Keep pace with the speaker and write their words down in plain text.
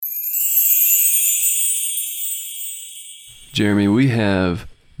Jeremy, we have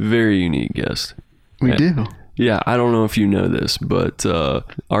very unique guest. We do. Yeah, I don't know if you know this, but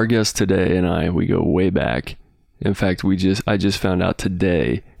our guest today and we go way back. In fact, I just found out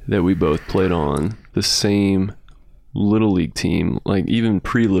today that we both played on the same Little League team, like even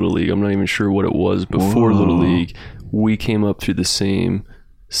pre-Little League. I'm not even sure what it was before Little League. We came up through the same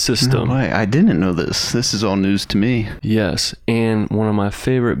system. No way. I didn't know this. This is all news to me. Yes, and one of my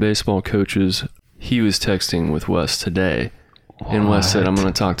favorite baseball coaches, he was texting with Wes today. And Wes said, I'm going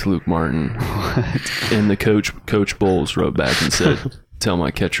to talk to Luke Martin. What? And the Coach Bowles wrote back and said, tell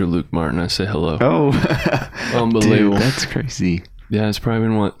my catcher Luke Martin I say hello. Oh, unbelievable. Dude, that's crazy. Yeah, it's probably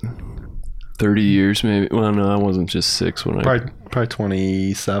been, 30 years maybe? Well, no, I wasn't just 6 when Probably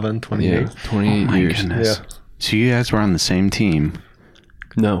 27, 28. Yeah, 28 years. Goodness. Yeah. So you guys were on the same team?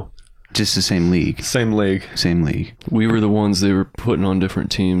 No. Just the same league? Same league. Same league. We were the ones they were putting on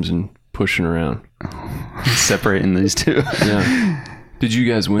different teams and pushing around. Separating these two. Yeah. Did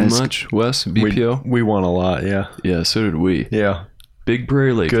you guys win much, Wes? BPO? We won a lot, yeah. Yeah, so did we. Yeah. Big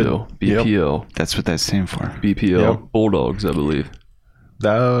Prairie Lake, though. BPO. Yep. That's what that stands for. BPO. Yep. Bulldogs, I believe.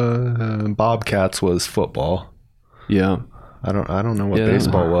 Bobcats was football. Yeah. I don't know what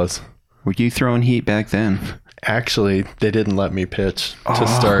baseball was. Were you throwing heat back then? Actually, they didn't let me pitch to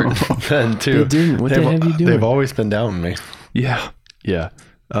start then too. They didn't. What the hell have you doing? They've always been doubting me. Yeah. Yeah.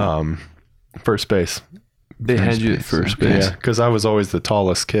 First base. They had you at first base. Yeah, because I was always the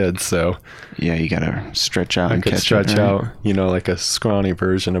tallest kid, so yeah, you gotta stretch out. I and could catch stretch it, right? out, like a scrawny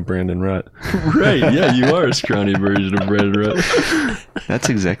version of Brandon Rutt. Right. Yeah, you are a scrawny version of Brandon Rutt. That's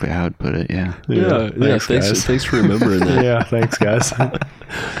exactly how I'd put it. Yeah. Yeah. Thanks for remembering that. Yeah, thanks, guys.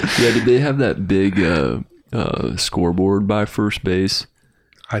 Yeah. Did they have that big scoreboard by first base?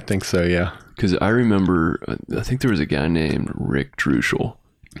 I think so. Yeah. Because I remember, I think there was a guy named Rick Druschel.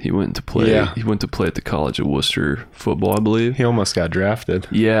 He went to play. Yeah. He went to play at the College of Worcester football, I believe. He almost got drafted.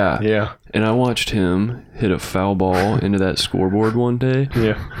 Yeah. Yeah. And I watched him hit a foul ball into that scoreboard one day.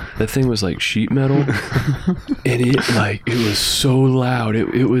 Yeah. That thing was like sheet metal. And it was so loud.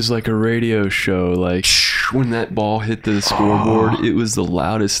 It was like a radio show. Like when that ball hit the scoreboard, it was the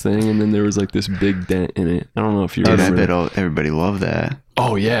loudest thing. And then there was like this big dent in it. I don't know if you remember. Dude, I bet everybody loved that.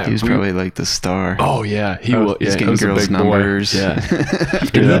 Oh yeah, he was probably like the star. Oh yeah, he was. He's Yeah, getting girls' numbers. Yeah,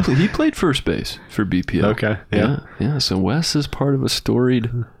 and he played first base for BPO. Okay. Yeah. So Wes is part of a storied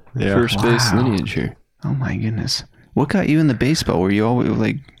first base lineage here. Oh my goodness! What got you into baseball? Were you always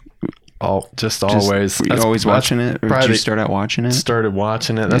like? Always. Were you always watching it? Or did you start out watching it? Started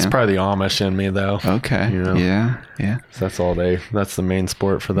watching it. That's probably the Amish in me, though. Okay. Yeah. So that's the main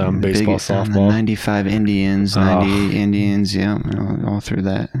sport for them. Baseball, softball. The 95 Indians, 98 Indians. Yeah, all through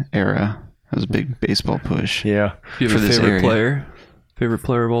that era. That was a big baseball push. Yeah. Do you have a favorite player? Favorite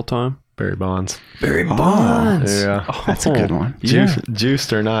player of all time? Barry Bonds. Barry Bonds. Yeah. That's a good one.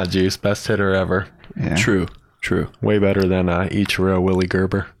 Juiced or not juiced, best hitter ever. Yeah. True. Way better than Ichiro Willie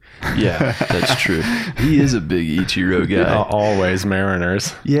Gerber. Yeah, that's true. He is a big Ichiro guy. Always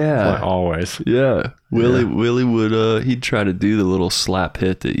Mariners. Yeah. Always. Yeah. Willie would, he'd try to do the little slap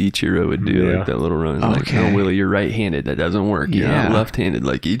hit that Ichiro would do, like that little run. Like, no, Willie, you're right-handed. That doesn't work. You're not left-handed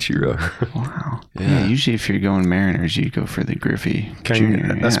like Ichiro. Wow. Yeah. Usually if you're going Mariners, you go for the Griffey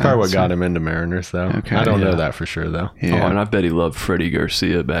Jr. That's probably what got him into Mariners, though. Okay. I don't know that for sure, though. Yeah. Oh, and I bet he loved Freddie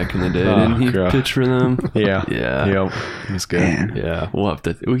Garcia back in the day. Didn't he pitch for them? Yeah. Yeah. Yep. He was good. Man. Yeah.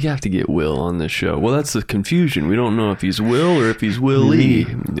 We have to get Will on this show. Well, that's the confusion. We don't know if he's Will or if he's Willie.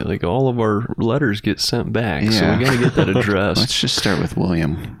 Like all of our letters get sent back. Yeah. So we got to get that addressed. Let's just start with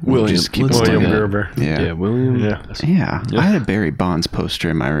William. William Gerber. Yeah. William. Yeah. I had a Barry Bonds poster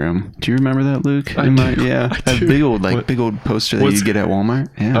in my room. Do you remember that, Luke? I do. That big old poster that you get at Walmart.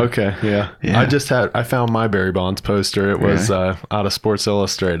 Yeah. Okay. Yeah. I found my Barry Bonds poster. It was out of Sports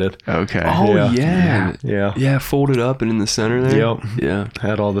Illustrated. Okay. Oh Yeah. Yeah. Folded up and in the center there. Yep. Yeah.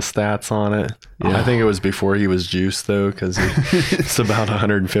 Had all the stats on it. Yeah. I think it was before he was juiced though, because it's about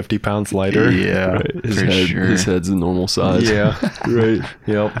 150 pounds lighter. Yeah. Right. His head's the normal size. Yeah. Right.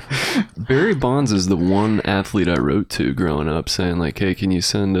 Yep. Barry Bonds is the one athlete I wrote to growing up saying like, hey, can you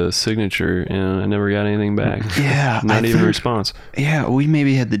send a signature? And I never got anything back. Yeah. Not even a response. Yeah. We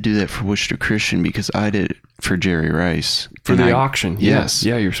maybe had to do that for Worcester Christian because I did it for Jerry Rice. For the auction. Yes.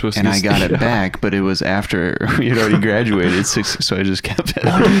 Yeah, you're supposed to. And I got it back, but it was after we had already graduated, so I just kept it.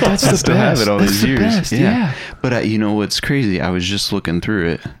 Oh, dude, that's the best. To have it all these years. Best, yeah. But you know what's crazy? I was just looking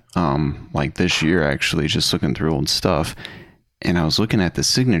through it, like this year actually, just looking through old stuff, and I was looking at the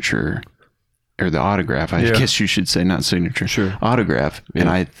signature. or the autograph. I guess you should say, not signature. Sure. Autograph. Yeah. And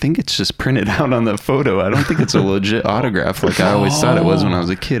I think it's just printed out on the photo. I don't think it's a legit autograph like I always thought it was when I was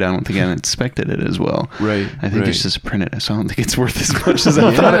a kid. I don't think I inspected it as well. Right. I think it's just printed. So I don't think it's worth as much as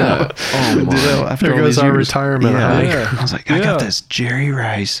I thought it was. Oh, my. After there all goes these our years. retirement. I was like, I got this Jerry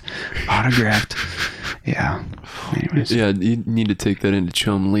Rice autographed. Yeah. Anyways. Yeah, you need to take that into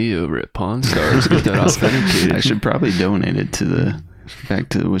Chum Lee over at Pawn Stars. Get that authenticated. I should probably donate it back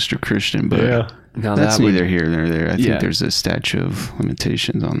to the Worcester Christian, but now that's that neither here nor there. I think there's a statute of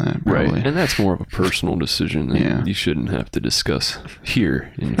limitations on that, probably. Right, and that's more of a personal decision that you shouldn't have to discuss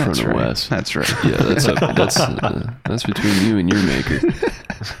here in front of Wes. That's right. Yeah, that's between you and your maker.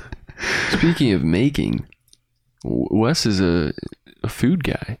 Speaking of making, Wes is a food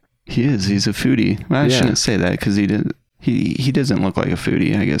guy. He is. He's a foodie. Well, I shouldn't say that because he didn't. He doesn't look like a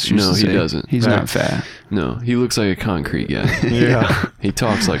foodie, I guess you should say. No, he doesn't. He's not fat. No, he looks like a concrete guy. Yeah. He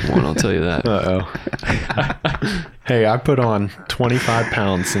talks like one, I'll tell you that. Uh-oh. Hey, I put on 25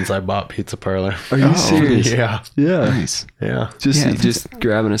 pounds since I bought Pizza Parlor. Are you serious? Yeah. Yeah. Nice. Yeah. Just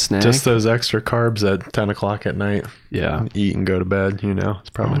grabbing a snack? Just those extra carbs at 10 o'clock at night. Yeah. Eat and go to bed,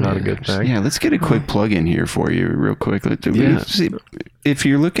 It's probably not a good thing. Yeah, let's get a quick plug in here for you real quick. See, if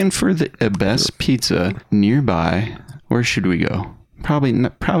you're looking for the best pizza nearby, where should we go? Probably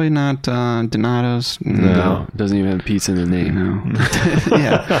not Donato's. No, doesn't even have pizza in the name. No.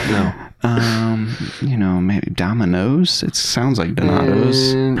 No. Maybe Domino's. It sounds like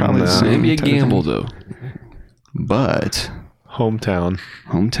Donato's. Probably the same. Maybe a gamble though. But Hometown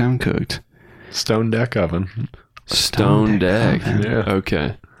cooked. Stone Deck Oven. Stone Deck. Yeah.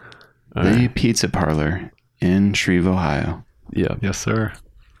 Okay. The Pizza Parlor in Shreve, Ohio. Yeah. Yes, sir.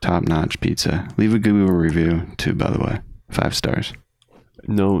 Top-notch pizza. Leave a Google review too, by the way. 5 stars.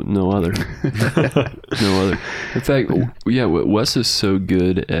 No other. No other. In fact, Wes is so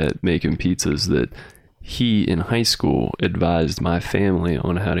good at making pizzas that he, in high school, advised my family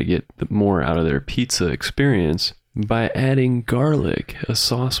on how to get more out of their pizza experience by adding garlic. A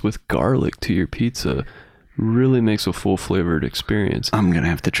sauce with garlic to your pizza really makes a full-flavored experience. I'm going to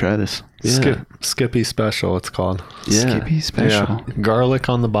have to try this. Yeah. Skippy Special, it's called. Yeah. Skippy Special. Yeah. Garlic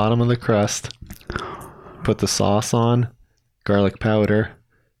on the bottom of the crust. Put the sauce on. Garlic powder.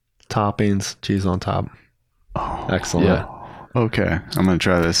 Toppings. Cheese on top. Oh, excellent. Yeah. Okay. I'm going to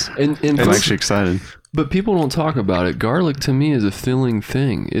try this. And I'm actually excited. But people don't talk about it. Garlic to me is a filling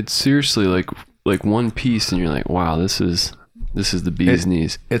thing. It's seriously like one piece and you're like, wow, this is the bee's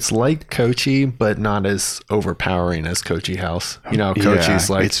knees. It's like Kochi, but not as overpowering as Kochi House.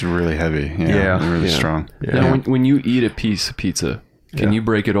 Kochi's it's really heavy. Yeah. Really strong. Yeah. Now, when you eat a piece of pizza, can you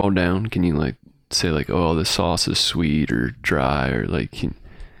break it all down? Can you say oh, the sauce is sweet or dry, or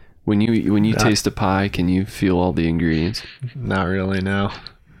when you taste a pie, can you feel all the ingredients? Not really. No,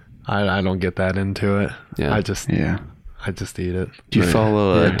 I don't get that into it. Yeah. I just eat it. Do you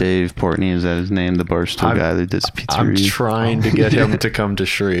follow Dave Portney? Is that his name? The Barstool guy that does pizza. I'm trying to get him to come to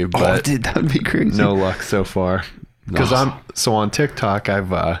Shreve, but that would be crazy. No luck so far. Because on TikTok,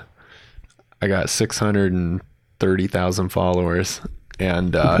 I got 630,000 followers,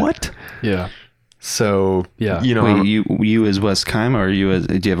 and what? Yeah. So Wait, you as Wes Kime, or do you have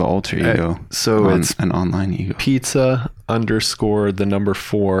an alter ego? So it's an online ego. Pizza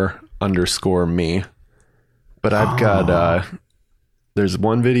 _4 me. But I've got there's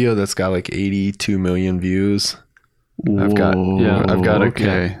one video that's got 82 million views. I've got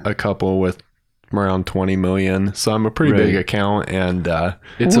a couple with around 20 million. So I'm a pretty big account, and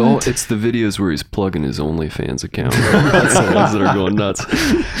it's the videos where he's plugging his OnlyFans account. That's the ones that are going nuts.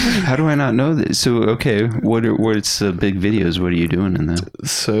 How do I not know this? So what's the big videos? What are you doing in that?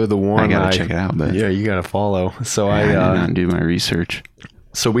 So the one I gotta check it out, but you gotta follow. So I did not do my research.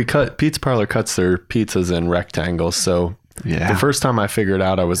 So Pizza Parlor cuts their pizzas in rectangles. So the first time I figured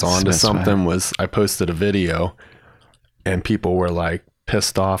out I was onto something was I posted a video, and people were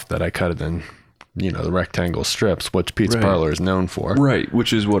pissed off that I cut it in, the rectangle strips, which Pizza Parlor is known for. Right,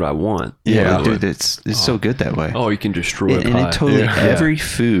 which is what I want. Yeah, dude, it's so good that way. Oh, you can destroy a pie. And it totally, every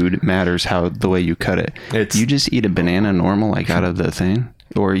food matters the way you cut it. You just eat a banana normal, out of the thing,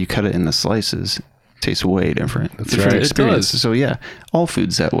 or you cut it in the slices. Tastes way different. That's different right. experience. It does. So all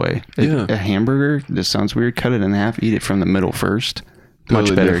food's that way. A hamburger, this sounds weird, cut it in half, eat it from the middle first. Totally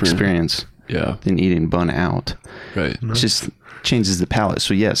much better different. Experience than eating bun out. Right. It just changes the palate.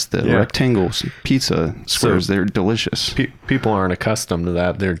 So yes, the rectangle pizza squares, they're delicious. People aren't accustomed to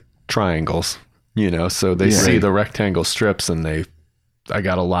that. They're triangles, so they see the rectangle strips, and I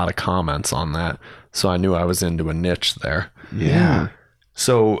got a lot of comments on that. So I knew I was into a niche there. Yeah.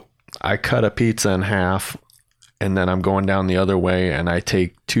 So I cut a pizza in half, and then I'm going down the other way, and I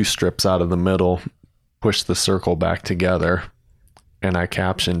take 2 strips out of the middle, push the circle back together, and I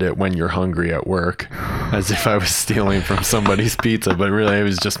captioned it, "When you're hungry at work," as if I was stealing from somebody's pizza, but really it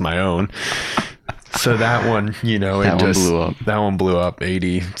was just my own. So that one, you know, that one blew up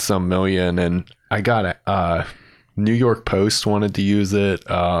 80 some million, and I got New York Post wanted to use it.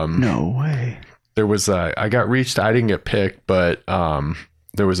 No way. There was I didn't get picked, but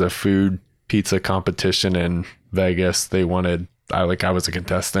there was a food pizza competition in Vegas. They wanted, I was a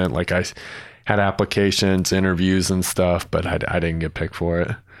contestant. Like, I had applications, interviews and stuff, but I didn't get picked for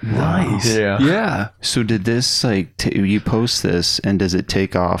it. Nice. Yeah. So did this, like, you post this, and does it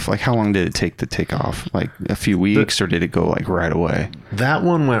take off? Like, how long did it take to take off? Like a few weeks, or did it go like right away? That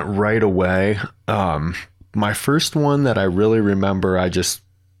one went right away. My first one that I really remember, I just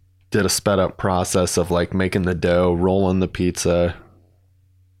did a sped up process of like making the dough, rolling the pizza,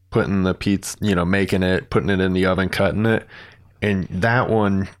 putting the pizza, you know, making it, putting it in the oven, cutting it. And that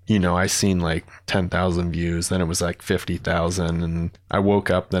one, you know, I seen like 10,000 views, then it was like 50,000. And I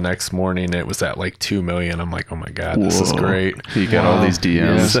woke up the next morning, it was at like 2 million. I'm like, oh my God, this is great. You got all these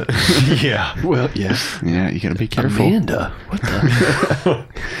DMs. Yeah. Well, yeah. Yeah, you gotta be careful. Amanda, what the?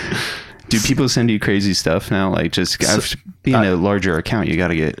 Do people send you crazy stuff now? Like, just being a larger account, you got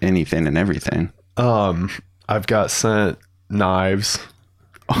to get anything and everything. I've got sent knives,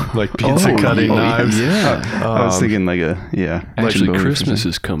 like pizza cutting knives. Yeah. I was thinking Actually, Christmas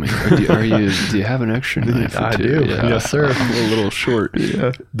is coming. Do you have an extra knife? I do. Yeah. Yes, sir. A little short.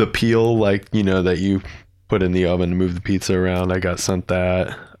 Yeah. The peel, like, you know, that you put in the oven to move the pizza around. I got sent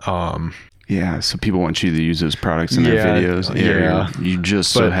that. Yeah, so people want you to use those products in their videos. Yeah. You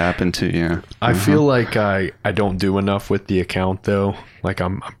just so happen to, yeah. I feel like I don't do enough with the account, though. Like,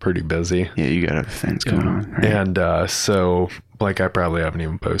 I'm pretty busy. Yeah, you got other things going on, right? And so, like, I probably haven't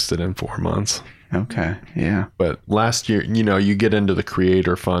even posted in 4 months. Okay, yeah. But last year, you know, you get into the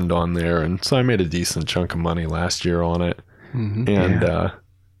creator fund on there, and so I made a decent chunk of money last year on it. Mm-hmm. And,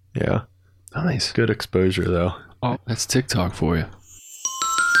 yeah. Nice. Good exposure, though. Oh, that's TikTok for you.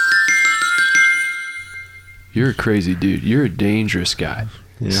 You're a crazy dude. You're a dangerous guy.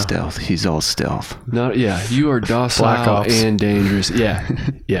 Yeah. Stealth. He's all stealth. You are docile and dangerous. Yeah.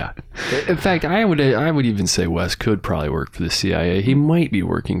 In fact, I would even say Wes could probably work for the CIA. He might be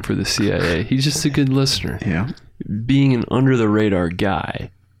working for the CIA. He's just a good listener. Yeah. Being an under the radar guy,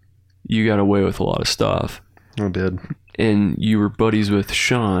 you got away with a lot of stuff. I did. And you were buddies with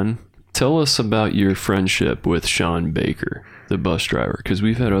Sean. Tell us about your friendship with Sean Baker, the bus driver, because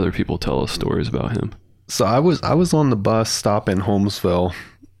we've had other people tell us stories about him. So I was on the bus stop in Holmesville,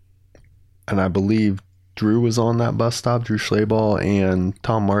 and I believe Drew was on that bus stop, Drew Schlaball and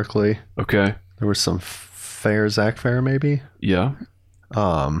Tom Markley. Okay. There was some Zach Fair, maybe? Yeah.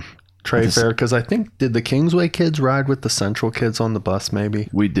 Trey Fair, because I think, did the Kingsway kids ride with the Central kids on the bus, maybe?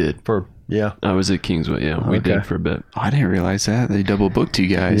 We did. Yeah. I was at Kingsway, yeah. We did for a bit. Oh, I didn't realize that. They double booked you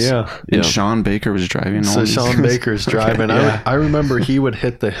guys. Yeah. And Sean Baker was driving. So Sean Baker's driving. Okay. I remember he would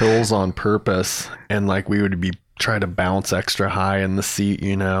hit the hills on purpose, and like we would be trying to bounce extra high in the seat,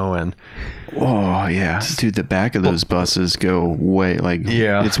 you know, and oh yeah, dude, the back of those buses go way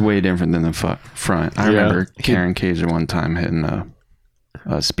it's way different than the front. I remember Karen Kaiser one time hitting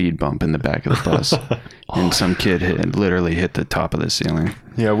a speed bump in the back of the bus, and some kid literally hit the top of the ceiling.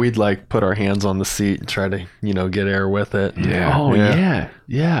 Yeah, we'd like put our hands on the seat and try to, you know, get air with it. Yeah. Oh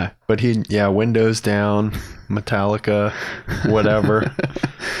yeah. But windows down, Metallica, whatever,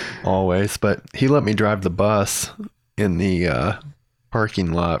 always. But he let me drive the bus in the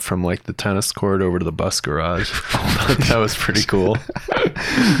parking lot from like the tennis court over to the bus garage. That was pretty cool.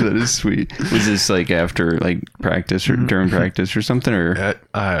 That is sweet. Was this like after like practice or during practice or something, or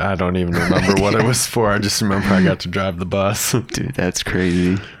I don't even remember what it was for. I just remember I got to drive the bus. Dude, that's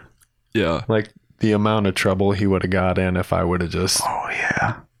crazy. Yeah. Like the amount of trouble he would have got in if I would have just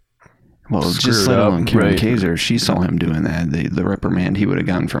well, just let alone Karen Kaiser, she saw him doing that. The reprimand he would have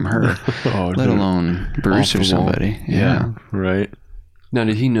gotten from her. Let alone Bruce or somebody. Yeah. Right. Now,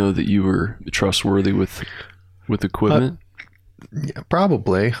 did he know that you were trustworthy with equipment? Yeah,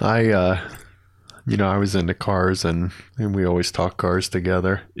 probably. I was into cars, and we always talk cars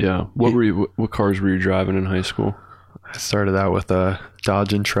together. Yeah. What cars were you driving in high school? I started out with a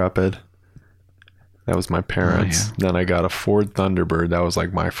Dodge Intrepid. That was my parents. Oh, yeah. Then I got a Ford Thunderbird. That was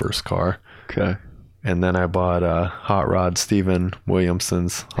like my first car. Okay. And then I bought a Hot Rod Steven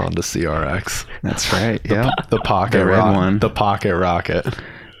Williamson's Honda CRX. That's right. Yeah. The pocket one. The pocket rocket.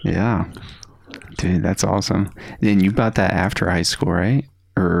 Yeah. Dude, that's awesome. Then you bought that after high school, right?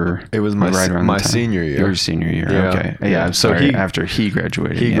 Or it was my senior year. Your senior year. Yeah. Okay. Yeah. I'm sorry. After he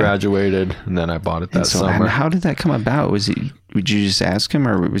graduated. He graduated, and then I bought it that summer. And how did that come about? Would you just ask him,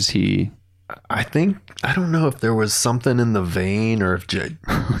 or was he? I don't know if there was something in the vein, or if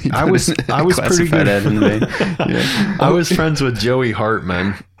I was pretty good at in the vein. Yeah. I was friends with Joey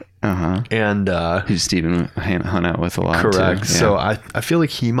Hartman. And who Steven hung out with a lot. Correct. Too. Yeah. So I feel like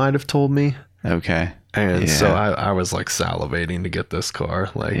he might have told me. Okay. And so I was like salivating to get this car.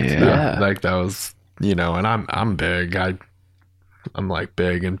 Like, like that was, and I'm big. I'm like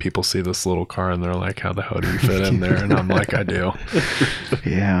big, and people see this little car and they're like, how the hell do you fit in there? And I'm like, I do.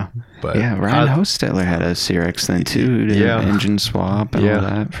 Yeah. But Ryan Hostetler had a CRX then too. Engine swap and all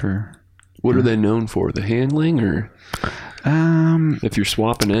that for. What are they known for? The handling, or? If you're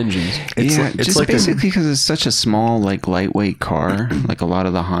swapping engines, it's just like basically because it's such a small, like lightweight car, like a lot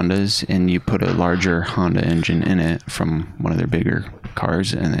of the Hondas, and you put a larger Honda engine in it from one of their bigger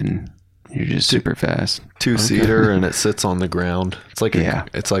cars, and then you're just super fast. 2-seater, and it sits on the ground. It's like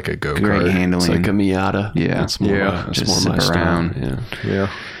it's like a go-kart. Great handling. It's like a Miata. Yeah, it's more, just zip around.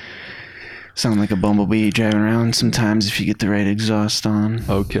 Yeah. Sound like a bumblebee driving around sometimes if you get the right exhaust on.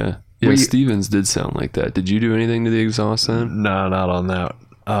 Okay. Yeah, Stevens did sound like that. Did you do anything to the exhaust then? No, not on that.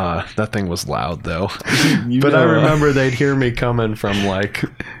 That thing was loud though. But I remember they'd hear me coming from like,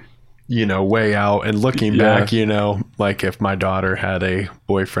 way out, and looking back, like if my daughter had a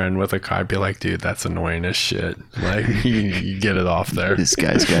boyfriend with a car, I'd be like, dude, that's annoying as shit. Like you get it off there. This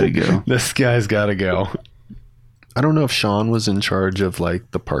guy's got to go. This guy's got to go. I don't know if Sean was in charge of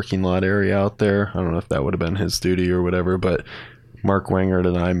like the parking lot area out there. I don't know if that would have been his duty or whatever, but Mark Wangert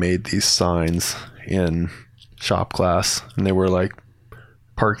and I made these signs in shop class, and they were like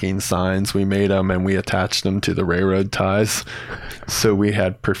parking signs. We made them and we attached them to the railroad ties. So we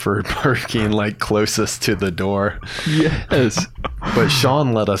had preferred parking like closest to the door. Yes. But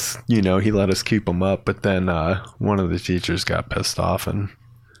Sean let us, he let us keep them up. But then one of the teachers got pissed off and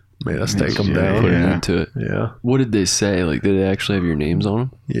made us take them down. Put them into it. Yeah. What did they say? Like, did they actually have your names on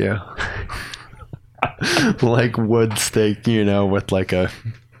them? Yeah. Like wood stake, with like a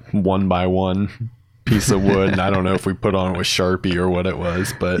 1x1 piece of wood. And I don't know if we put on it with Sharpie or what it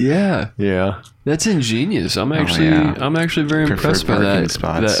was, but yeah, that's ingenious. I'm actually very impressed by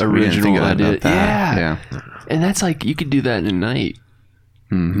that original idea. Yeah, and that's like you could do that in a night.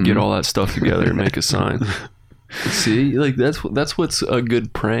 Mm-hmm. Get all that stuff together and make a sign. See, like that's what's a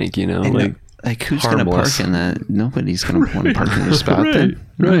good prank, and like who's harmless. Gonna park in that? Nobody's gonna want to park in the spot.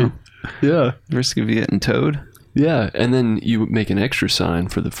 Right. Yeah. Risk of getting towed. Yeah. And then you make an extra sign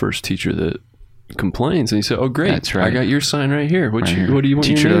for the first teacher that complains, and you say, oh great, that's right, I got your sign right here. What do you want?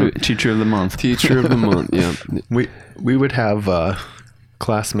 Teacher of the month. Teacher of the month. Yeah. We would have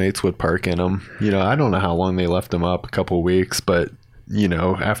classmates would park in them. I don't know how long they left them up, a couple of weeks, but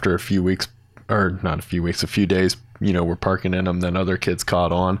after a few weeks, or not a few weeks, a few days, we're parking in them, then other kids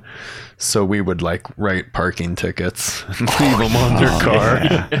caught on. So we would like write parking tickets and leave them on their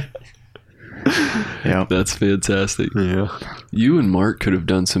car. Yeah, that's fantastic. Yeah, you and Mark could have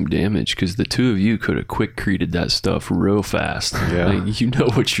done some damage because the two of you could have quick-created that stuff real fast. Yeah,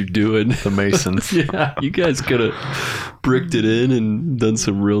 like, what you're doing. The Masons. Yeah, you guys could have bricked it in and done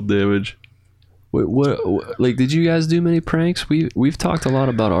some real damage. Wait, what? Like, did you guys do many pranks? We've talked a lot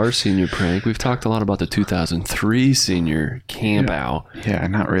about our senior prank. We've talked a lot about the 2003 senior camp out. Yeah,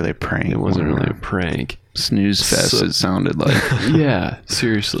 not really a prank. It wasn't really a prank. Snooze fest. It sounded like. Yeah,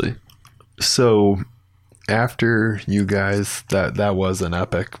 seriously. So after you guys, that was an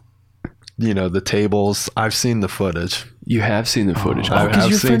epic. The tables. I've seen the footage. You have seen the footage. Because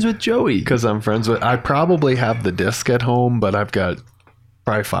you're friends with Joey. Because I'm friends with. I probably have the disc at home, but I've got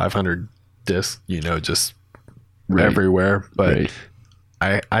probably 500 discs. Just everywhere. But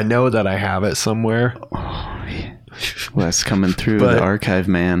I know that I have it somewhere. Oh, yeah. Wes coming through, the archive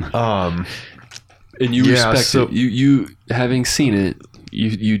man. And you respect it. You having seen it.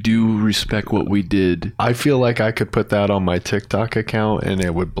 You do respect what we did. I feel like I could put that on my TikTok account and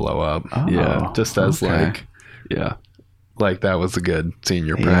it would blow up. Oh, yeah. Just as like that was a good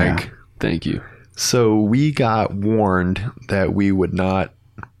senior prank. Yeah. Thank you. So we got warned that we would not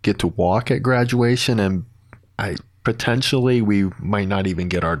get to walk at graduation, and potentially we might not even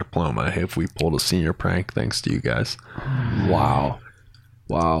get our diploma if we pulled a senior prank, thanks to you guys. Wow.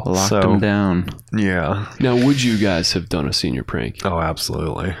 Locked them down. Yeah. Now, would you guys have done a senior prank? Oh,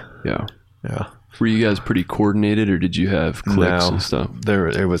 absolutely. Yeah. Yeah. Were you guys pretty coordinated, or did you have clicks and stuff?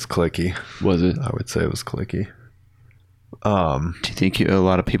 It was clicky. Was it? I would say it was clicky. Do you think a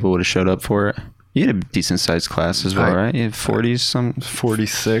lot of people would have showed up for it? You had a decent sized class as well, right? You had 40s, some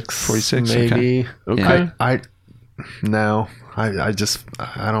 46 46 maybe. Okay. no, I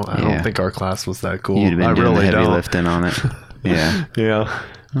don't think our class was that cool. You'd have been I doing really the heavy don't. lifting on it. Yeah. Yeah.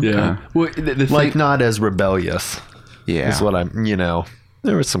 Okay. Yeah. Well, the Like not as rebellious. Yeah. Is what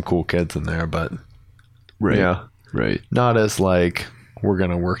there were some cool kids in there, but right. Yeah. Right. Not as like, we're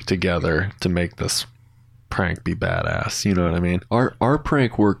going to work together to make this prank be badass. You know what I mean? Our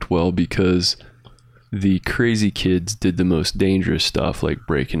prank worked well because the crazy kids did the most dangerous stuff, like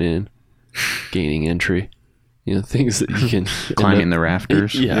breaking in, gaining entry. You know, things that you can climbing the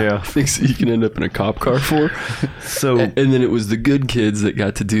rafters. Yeah, things that you can end up in a cop car for. So, and then it was the good kids that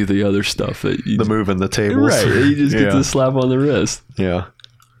got to do the other stuff that the moving the tables, right? You just get to slap on the wrist. Yeah,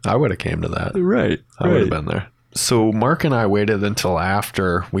 I would have came to that. Right, I would have been there. So Mark and I waited until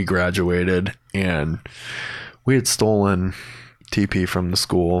after we graduated, and we had stolen TP from the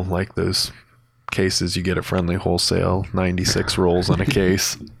school, like those cases you get at Friendly Wholesale, 96 rolls in a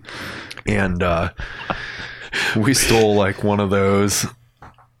case, and we stole like one of those,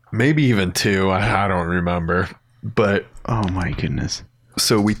 maybe even two. I don't remember, but oh my goodness.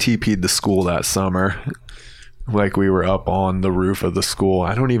 So we TP'd the school that summer. Like we were up on the roof of the school.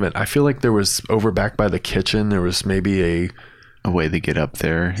 I feel like there was over back by the kitchen. There was maybe a way to get up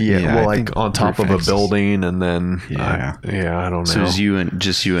there. Yeah, well, like on top of a building, and then I don't know. So it was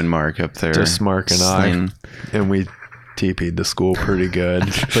you and Mark up there. Just Mark and I, and we TP'd the school pretty good.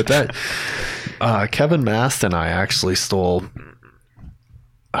 But that Kevin Mast and I actually stole.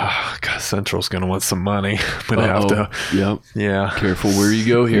 God, Central's gonna want some money. I'm gonna have to. Yep. Yeah. Careful where you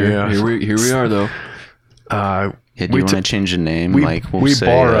go here. Yeah. Here we are though. Do you want to change the name? We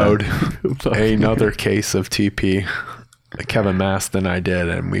borrowed another case of TP. Kevin Mast and I did,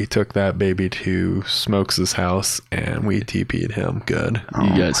 and we took that baby to Smokes' house, and we TP'd him good.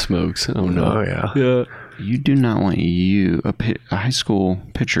 You got Smokes. Oh no. Oh yeah. Yeah. You do not want a high school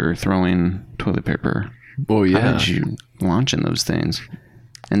pitcher throwing toilet paper. Oh yeah. How did you launching those things?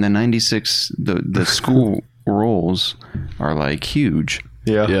 And the 96, the school rolls are like huge.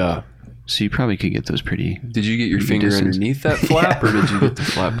 Yeah. Yeah. So you probably could get those pretty. Did you get your finger underneath that flap, or did you get the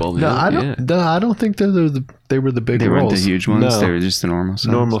flap all the way? No, I don't think they were the big rolls. They weren't the huge ones. No. They were just the normal size.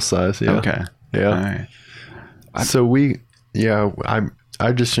 Normal size. Yeah. Okay. Yeah. All right. So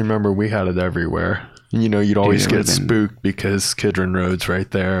I just remember we had it everywhere. You know, you'd always get spooked because Kidron Road's right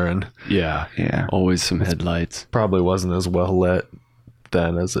there, and yeah, always some headlights. Probably wasn't as well lit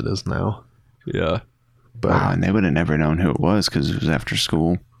then as it is now. Yeah. But, wow, and they would have never known who it was because it was after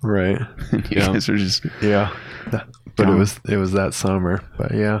school. Right. You guys were just but it was that summer.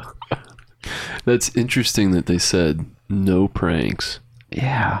 But yeah. That's interesting that they said no pranks.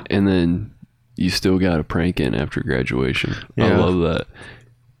 Yeah. And then you still got a prank in after graduation. Yeah. I love that.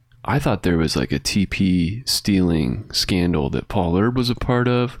 I thought there was like a TP stealing scandal that Paul Erb was a part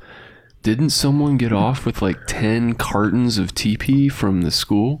of. Didn't someone get off with like 10 cartons of TP from the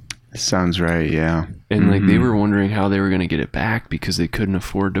school? Sounds right, yeah. And like they were wondering how they were going to get it back because they couldn't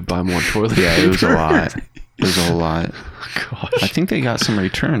afford to buy more toilet paper. Yeah, it was a lot. It was a lot. Gosh. I think they got some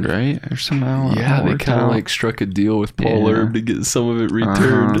returned, right? Or somehow. Yeah, they kind of like struck a deal with Paul Erb to get some of it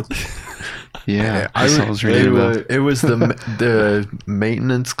returned. Yeah, it was the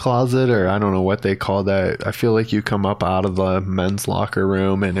maintenance closet, or I don't know what they call that. I feel like you come up out of the men's locker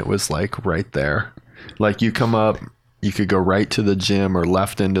room and it was like right there. Like you come up, you could go right to the gym or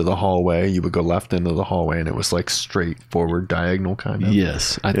left into the hallway. You would go left into the hallway and it was like straightforward diagonal kind of.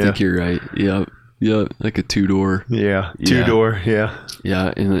 Yes, I think you're right. Yep. Yeah, like a two-door. Yeah, two-door, yeah.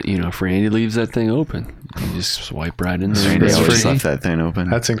 Yeah, and you know, if Randy leaves that thing open, you just swipe right in there. Randy always left that thing open.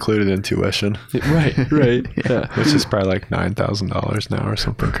 That's included in tuition. Right. Yeah. Which is probably like $9,000 now or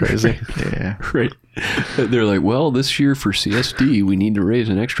something crazy. Yeah. Right. They're like, well, this year for CSD, we need to raise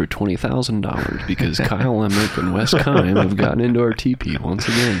an extra $20,000 because Kyle Emmett and Wes Kime have gotten into our TP once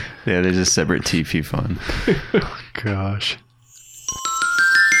again. Yeah, there's a separate TP fund. Gosh.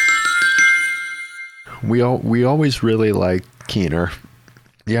 We always really liked Keener.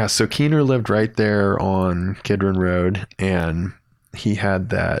 Yeah, so Keener lived right there on Kidron Road, and he had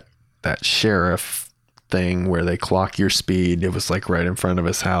that sheriff thing where they clock your speed. It was like right in front of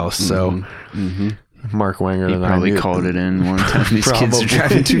his house. So Mark Wenger and I probably called it in one time. These kids are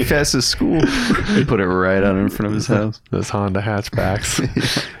driving too fast to school. They put it right out in front of his house. Those Honda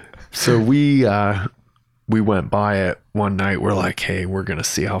hatchbacks. So we went by it one night. We're like, hey, we're going to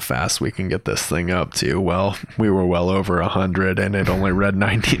see how fast we can get this thing up to. Well, we were well over 100 and it only read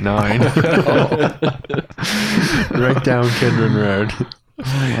 99. Right down Kidron Road.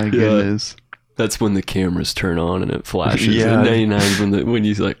 Oh my goodness. That's when the cameras turn on and it flashes. Yeah. And 99 is when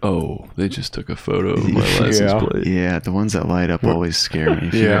you're like, oh, they just took a photo of my license plate. Yeah, the ones that light up always scare me.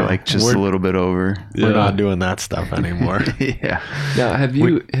 If you're like just a little bit over. We're not doing that stuff anymore. Yeah. Now, have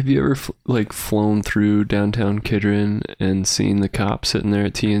you ever like flown through downtown Kidron and seen the cop sitting there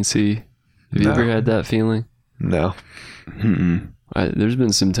at TNC? Have you ever had that feeling? No. There's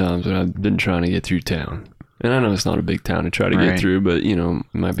been some times when I've been trying to get through town. And I know it's not a big town to try to get through, but, you know,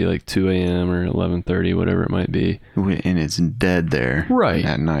 it might be like 2 a.m. or 11:30, whatever it might be. And it's dead there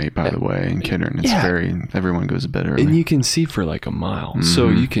at night, by the way, in Kidron. It's everyone goes to bed early. And you can see for like a mile, so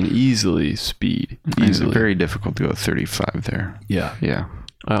you can easily speed. It's very difficult to go 35 there. Yeah. Yeah.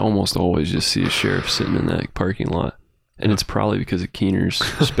 I almost always just see a sheriff sitting in that parking lot. And it's probably because of Keener's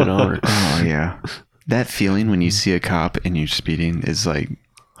speedometer. Oh, yeah. That feeling when you see a cop and you're speeding is like...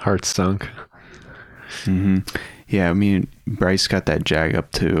 Heart sunk. Yeah, I mean, Bryce got that jag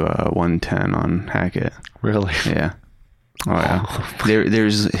up to 110 on Hackett. Really? Yeah. Oh, yeah.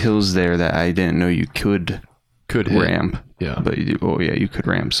 There's hills there that I didn't know you could ramp. Yeah. But you could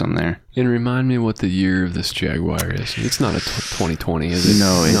ramp some there. And remind me what the year of this Jaguar is. It's not a 2020, is it?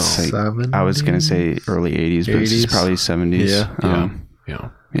 No, it's like, 70? I was going to say early 80s, but it's probably 70s.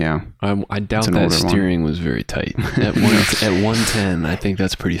 Yeah. I doubt that steering was very tight. At 110, I think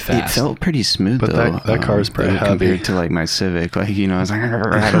that's pretty fast. It felt pretty smooth, but though. That car's pretty heavy. Compared to like my Civic. Like, you know, I was like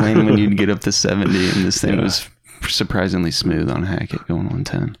rattling when you'd get up to 70, and this thing was surprisingly smooth on Hackett going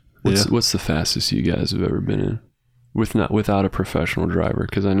 110. What's the fastest you guys have ever been in? Without a professional driver,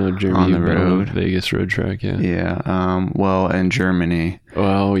 because I know Jeremy on the road, Vegas road track, well, in Germany.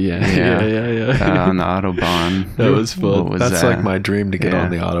 Oh yeah. On the Autobahn. That was fun. That's like my dream to get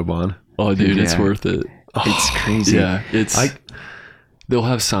on the Autobahn. Oh, dude, it's worth it. It's crazy. Yeah, they'll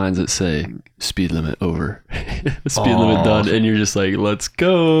have signs that say speed limit over, speed limit done, and you're just like, let's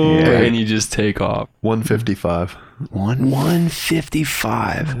go, and you just take off. 155.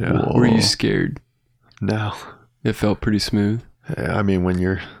 155. Yeah. Were you scared? No. It felt pretty smooth. Yeah, I mean, when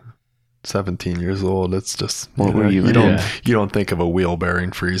you're 17 years old, it's just you don't think of a wheel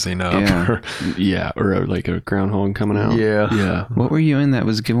bearing freezing up. Or like a groundhog coming out. Yeah. What were you in that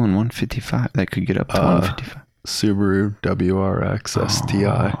was going 155? That could get up to 155. Subaru WRX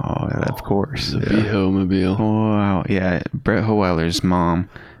STI. Oh, yeah, of course. The Beho-mobile. Oh, wow. Yeah, Brett Howeiler's mom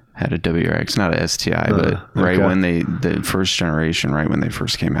had a WRX, not a STI, but when the first generation, right when they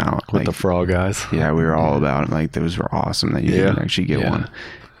first came out. With the frog eyes. Yeah, we were all about it. Like, those were awesome that you could actually get one.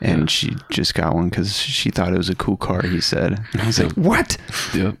 And she just got one because she thought it was a cool car, he said. And I was like, what?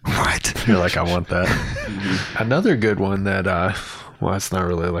 Yep. What? You're like, I want that. Another good one that, well, it's not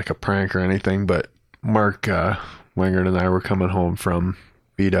really like a prank or anything, but Mark Wingard and I were coming home from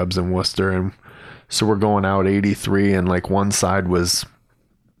B-Dubs in Worcester, and so we're going out 83, and like one side was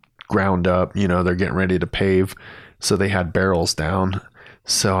ground up, you know, they're getting ready to pave, so they had barrels down.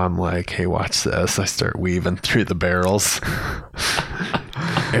 So I'm like, hey, watch this. I start weaving through the barrels.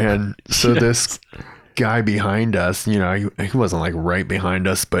 And so this guy behind us, you know, he wasn't like right behind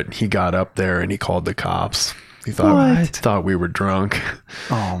us, but he got up there and he called the cops. He thought we were drunk.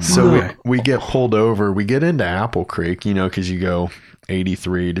 Oh, my. So we get pulled over. We get into Apple Creek, you know, because you go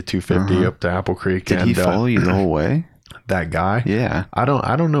 83 to 250 up to Apple Creek. Did he follow you the whole way? That guy? Yeah. I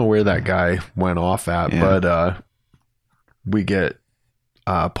don't know where that guy went off at, but we get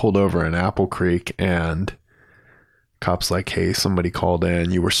pulled over in Apple Creek, and cops like, hey, somebody called in,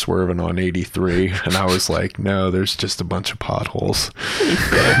 you were swerving on 83. And I was like, no, there's just a bunch of potholes.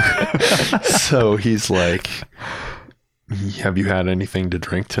 So he's like, have you had anything to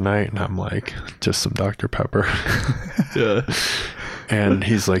drink tonight? And I'm like, just some Dr. Pepper. Yeah. And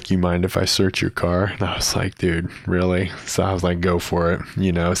he's like, you mind if I search your car? And I was like, dude, really? So I was like, go for it.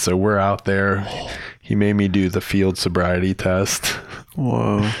 You know, so we're out there. He made me do the field sobriety test.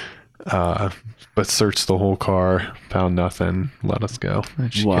 Whoa. But searched the whole car, found nothing, let us go.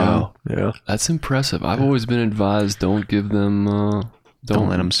 Wow. Yeah. That's impressive. I've always been advised, don't give them... don't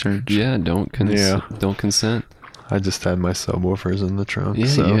let them search. Yeah, don't consent. I just had my subwoofers in the trunk. Yeah,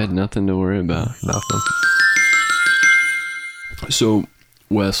 so you had nothing to worry about. Nothing. So,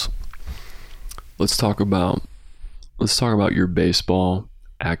 Wes, let's talk about your baseball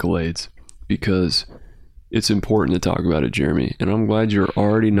accolades, because it's important to talk about it, Jeremy. And I'm glad you're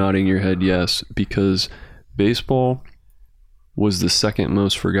already nodding your head yes, because baseball was the second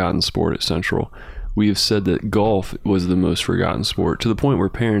most forgotten sport at Central. We have said that golf was the most forgotten sport, to the point where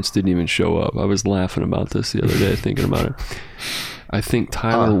parents didn't even show up. I was laughing about this the other day, thinking about it. I think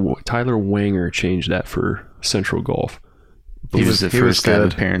Tyler Wanger changed that for Central Golf. He was the first to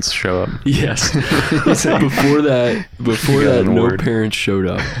have parents show up. Yes. before that, no parents showed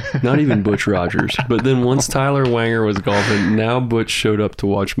up. Not even Butch Rogers. But then once Tyler Wanger was golfing, now Butch showed up to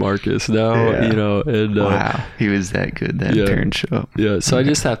watch Marcus. Now, and wow, he was that good. That parents show up. Yeah. So I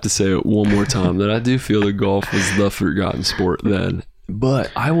just have to say it one more time that I do feel that golf was the forgotten sport then.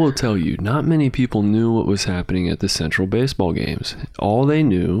 But I will tell you, not many people knew what was happening at the Central baseball games. All they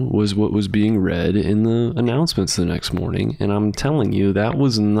knew was what was being read in the announcements the next morning. And I'm telling you, that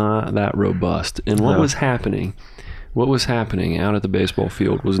was not that robust. And what was happening out at the baseball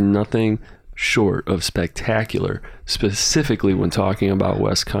field was nothing short of spectacular, specifically when talking about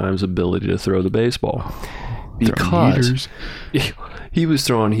Wes Kimes' ability to throw the baseball. Because he was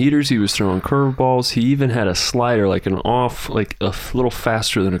throwing heaters, he was throwing curveballs, he even had a slider, like a little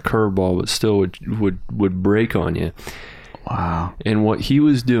faster than a curveball, but still would break on you. Wow. And what he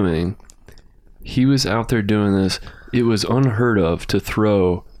was doing, he was out there doing this. It was unheard of to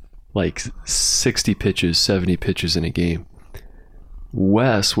throw like 60 pitches, 70 pitches in a game.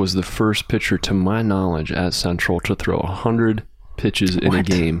 Wes was the first pitcher, to my knowledge, at Central to throw 100 pitches in a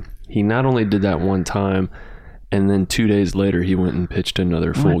game. He not only did that one time, and then 2 days later, he went and pitched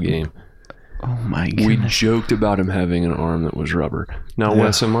another full game. Oh my goodness. We joked about him having an arm that was rubber. Now,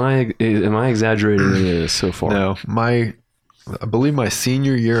 Wes, am I exaggerating any of this so far? No, I believe my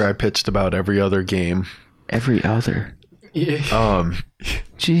senior year, I pitched about every other game. Every other? Yeah.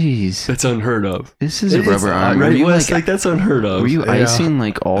 Jeez. That's unheard of. This is a rubber arm. Right, Wes? Like, that's unheard of. Were you icing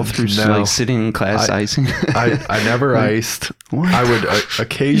like all through, like sitting in class icing? I never iced. What? I would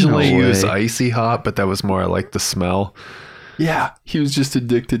occasionally use Icy Hot, but that was more like the smell. Yeah, he was just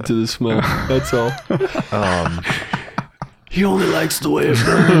addicted to the smell. That's all. He only likes the way it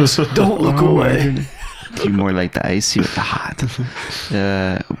burns. Don't look away. You more like the icy with the hot.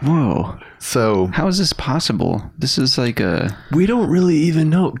 Whoa. So how is this possible? This is like we don't really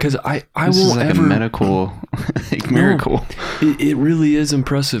even know, because I this won't is like ever a medical miracle. It really is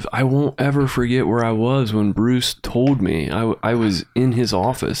impressive. I won't ever forget where I was when Bruce told me. I was in his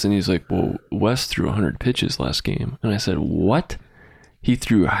office and he's like, "Well, Wes threw 100 pitches last game," and I said, "What? He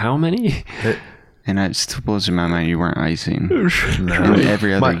threw how many?" And it still blows in my mind you weren't icing. No.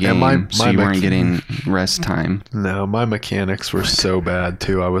 Every other game, so you weren't getting rest time. No, my mechanics were so bad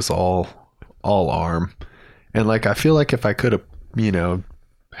too. I was all arm. And like, I feel like if I could have,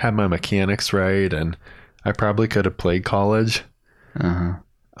 had my mechanics right, and I probably could have played college. Uh-huh.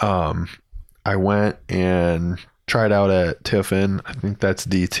 I went and tried out at Tiffin. I think that's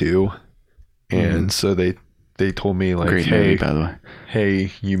D2. And so they told me like, great movie, by the way.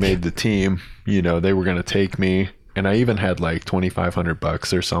 Hey, you made the team. They were going to take me. And I even had like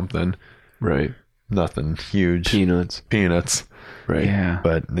 $2,500 or something. Right. Nothing huge. Peanuts. Right. Yeah.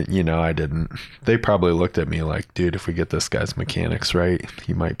 But, I didn't. They probably looked at me like, dude, if we get this guy's mechanics right,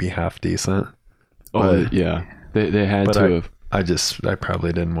 he might be half decent. Oh, yeah. They had to have. I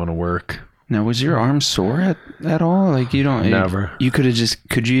probably didn't want to work. Now, was your arm sore at all? Like, you don't... Never.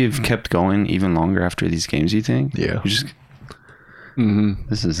 Could you have kept going even longer after these games, you think? Yeah.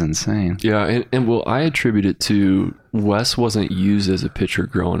 This is insane. Yeah, and well, I attribute it to Wes wasn't used as a pitcher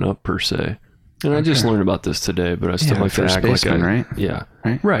growing up, per se. And I just learned about this today, but I still like to act like right? Yeah.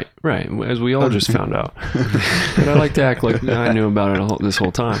 Right. As we all just found out. But I like to act like I knew about it this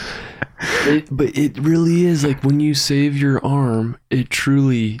whole time. But it really is like, when you save your arm, it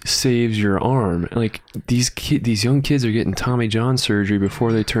truly saves your arm. Like, these young kids are getting Tommy John surgery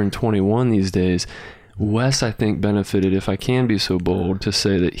before they turn 21 these days. Wes, I think, benefited, if I can be so bold to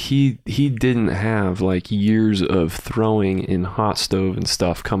say, that he didn't have like years of throwing in hot stove and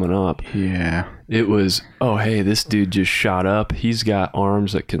stuff coming up. Yeah. It was, oh, hey, this dude just shot up. He's got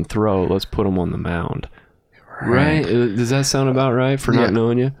arms that can throw. Let's put him on the mound. Right? Does that sound about right for not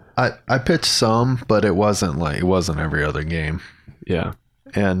knowing you? I pitched some, but it wasn't every other game. Yeah.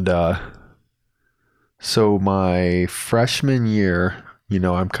 And so my freshman year,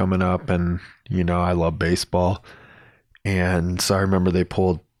 I'm coming up, and I love baseball. And so I remember they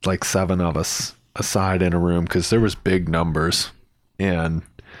pulled like 7 of us aside in a room, because there was big numbers, and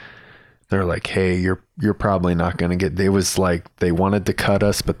they're like, hey, you're probably not going to get... They was like, they wanted to cut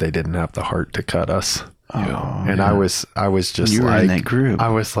us, but they didn't have the heart to cut us. I was just you were like, in that group. I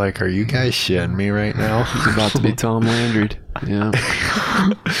was like, are you guys shitting me right now? He's about to be Tom Landry. Yeah.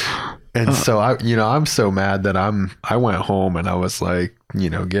 And so I'm so mad that I went home and I was like,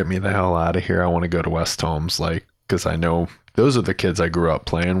 get me the hell out of here. I want to go to West Holmes, like, because I know those are the kids I grew up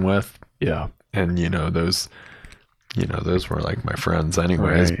playing with. Yeah. And those were like my friends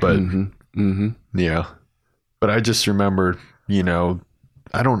anyways. Right. But yeah. But I just remember,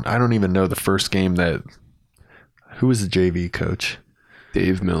 I don't even know the first game that Who was the JV coach?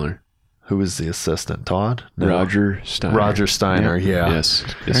 Dave Miller. Who was the assistant? Todd? No. Roger Steiner. Roger Steiner, yeah. Yes,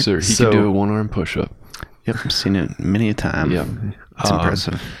 sir. He could do a one-arm push-up. Yep, I've seen it many a time. Yep. It's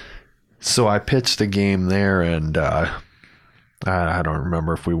impressive. So I pitched a game there, and I don't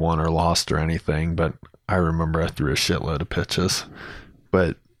remember if we won or lost or anything, but I remember I threw a shitload of pitches.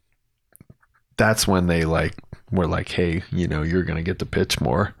 But that's when they were like, hey, you're going to get to pitch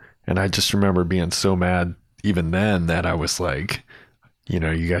more. And I just remember being so mad even then that I was like, you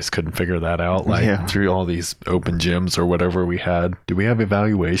guys couldn't figure that out. Through all these open gyms or whatever we had. Do we have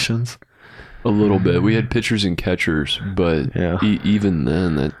evaluations? A little bit. We had pitchers and catchers, but even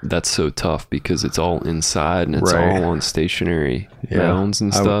then, that's so tough because it's all inside and it's all on stationary mounds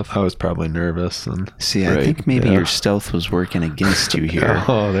and stuff. I was probably nervous. See, I think maybe your stealth was working against you here.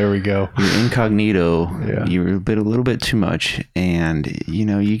 Oh, there we go. Your incognito, you were a little bit too much. And,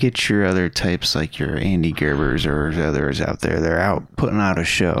 you get your other types like your Andy Gerbers or others out there. They're out putting out a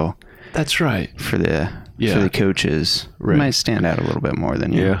show. That's right. For the coaches. Right. Might stand out a little bit more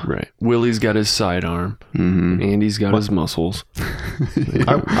than you. Yeah, right. Willie's got his sidearm. Mm-hmm. Andy's got his muscles.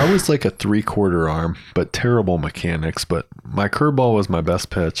 I was like a 3/4 arm, but terrible mechanics. But my curveball was my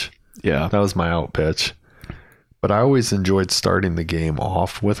best pitch. Yeah. That was my out pitch. But I always enjoyed starting the game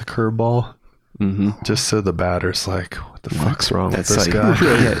off with a curveball. Mm-hmm. Just so the batter's like, what the fuck's wrong with this guy?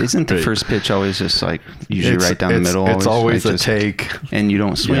 Yeah, isn't the first pitch always just usually right down the middle? It's always a take. And you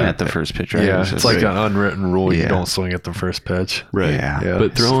don't swing at the first pitch, right? Yeah, it's like an unwritten rule. You don't swing at the first pitch. Right. Yeah.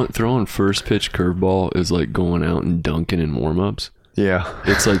 But throwing first pitch curveball is like going out and dunking in warm-ups. Yeah.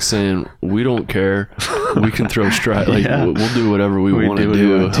 It's like saying, we don't care. We can throw strike. We'll do whatever we want to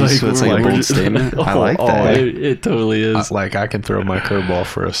do. So it's like a bold statement. I like that. It totally is. I can throw my curveball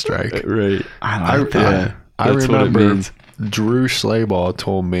for a strike. Right. I like that. I remember Drew Schlabach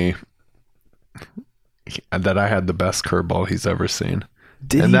told me that I had the best curveball he's ever seen.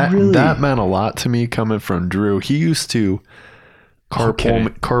 That meant a lot to me coming from Drew. He used to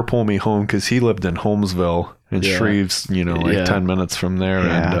carpool me home because he lived in Holmesville and Shreves, 10 minutes from there.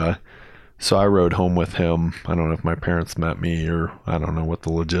 Yeah. And so I rode home with him. I don't know if my parents met me or I don't know what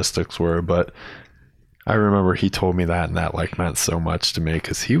the logistics were, but I remember he told me that, and that meant so much to me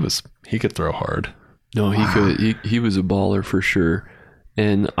because he could throw hard. No, he could. He was a baller for sure.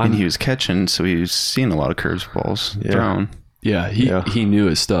 And he was catching, so he was seeing a lot of curveballs thrown. Yeah, he knew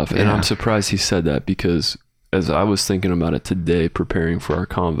his stuff. And I'm surprised he said that because as I was thinking about it today, preparing for our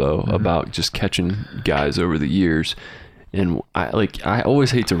convo about just catching guys over the years, and I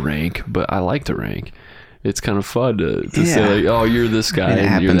always hate to rank, but I like to rank. It's kind of fun to say, oh, you're this guy. It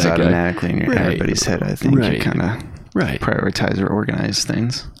happens you're that automatically guy. in everybody's head, I think. You kind of prioritize or organize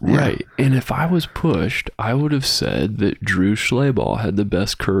things. Right. And if I was pushed, I would have said that Drew Schlabach had the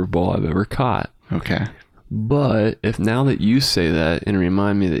best curveball I've ever caught. Okay. But if now that you say that and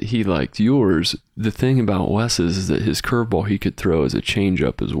remind me that he liked yours, the thing about Wes's is that his curveball he could throw as a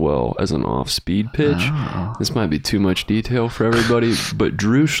changeup as well as an off-speed pitch. Oh. This might be too much detail for everybody, but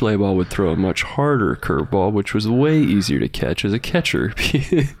Drew Schlabach would throw a much harder curveball, which was way easier to catch as a catcher.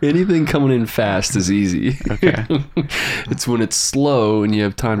 Anything coming in fast is easy. Okay. It's when it's slow and you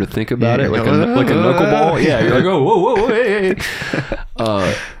have time to think about it, like a knuckleball. Yeah, you're like, oh, whoa, whoa, hey.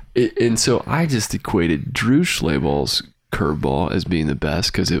 And so I just equated Drew Schlabach's curveball as being the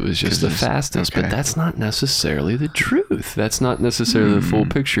best because it was just the fastest, but that's not necessarily the truth. That's not necessarily the full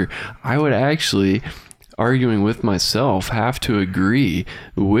picture. I would actually, arguing with myself, have to agree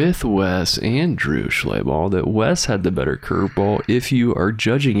with Wes and Drew Schlabach that Wes had the better curveball if you are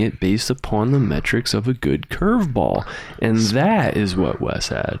judging it based upon the metrics of a good curveball. And that is what Wes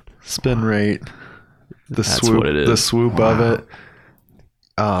had. Spin rate, the swoop of it.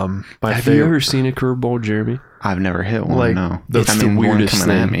 Have you ever seen a curveball, Jeremy? I've never hit one. No, it's the weirdest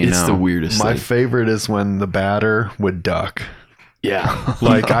thing. It's the weirdest thing. My favorite is when the batter would duck. Yeah,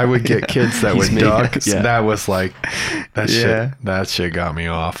 I would get kids that would duck. Yeah. That was like that shit got me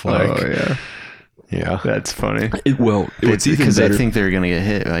off. Yeah, that's funny. It's even because better. I think they're gonna get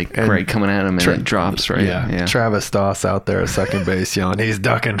hit right coming at them and it drops right. Yeah. Travis Doss out there at second base yelling, he's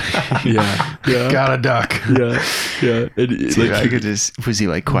ducking. yeah, gotta duck. Yeah. I could just was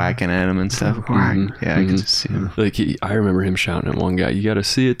he quacking at him and stuff? Mm-hmm. Yeah, I could just see him. I remember him shouting at one guy, "You got to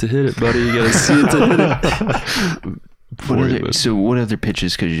see it to hit it, buddy. You got to see it to hit it." What other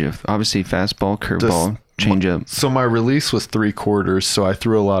pitches could you have? Obviously, fastball, curveball. Change up. So my release was 3/4, so I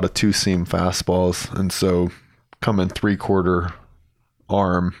threw a lot of two-seam fastballs, and so coming 3/4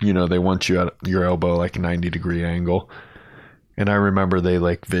 arm, they want you at your elbow 90-degree angle. And I remember they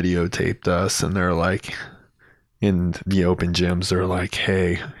videotaped us, and they're like, in the open gyms, they're like,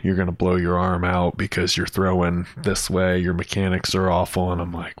 hey, you're going to blow your arm out because you're throwing this way. Your mechanics are awful. And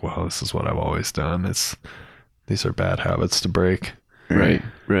I'm like, well, this is what I've always done. These are bad habits to break. Right.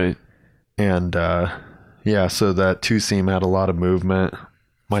 And, so that two seam had a lot of movement.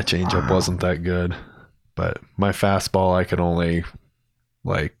 My changeup wasn't that good, but my fastball, I could only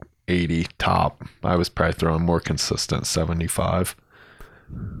 80 top. I was probably throwing more consistent 75.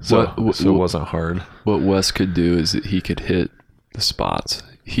 So it wasn't hard. What Wes could do is that he could hit the spots.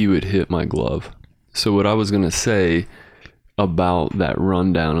 He would hit my glove. So what I was going to say about that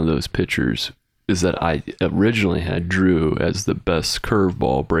rundown of those pitchers is that I originally had Drew as the best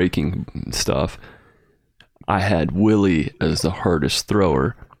curveball breaking stuff. I had Willie as the hardest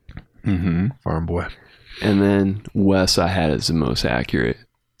thrower. Farm boy. And then Wes I had as the most accurate.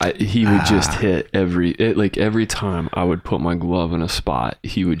 He would just hit every time I would put my glove in a spot,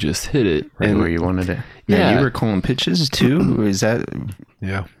 he would just hit it right where you wanted it. Yeah, you were calling pitches too. Is that?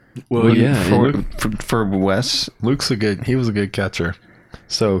 Yeah. Well, for Wes, he was a good catcher.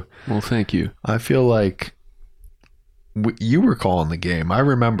 So, well, thank you. I feel like you were calling the game. I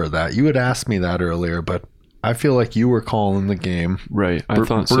remember that you had asked me that earlier, but I feel like you were calling the game. Right. I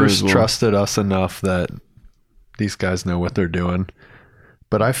thought Bruce trusted us enough that these guys know what they're doing.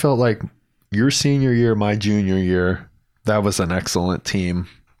 But I felt like your senior year, my junior year, that was an excellent team.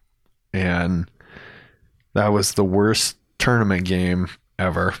 And that was the worst tournament game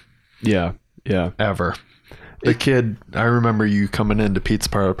ever. Yeah. Ever. The kid, I remember you coming into Pete's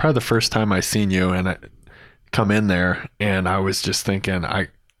Parlor, probably the first time I seen you, and I come in there, and I was just thinking, I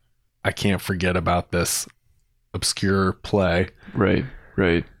can't forget about this obscure play. Right.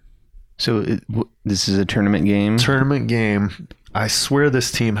 So this is a tournament game? Tournament game. I swear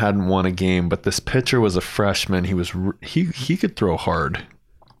this team hadn't won a game, but this pitcher was a freshman. He could throw hard.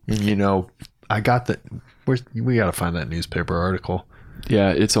 And, I got that. We got to find that newspaper article. Yeah,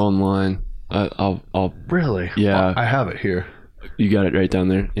 it's online. I'll really? Yeah. I have it here. You got it right down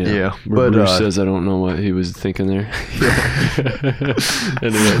there? Yeah. But Bruce says I don't know what he was thinking there.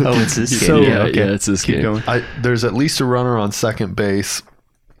 Anyway. Oh, it's this game. So, yeah, it's this game. Going. There's at least a runner on second base.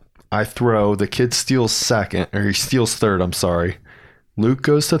 I throw. The kid steals second, or he steals third, I'm sorry. Luke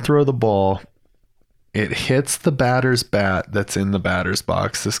goes to throw the ball. It hits the batter's bat that's in the batter's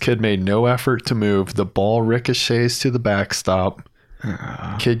box. This kid made no effort to move. The ball ricochets to the backstop.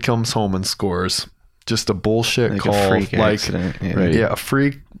 Kid comes home and scores. Just a bullshit call. A freak accident. A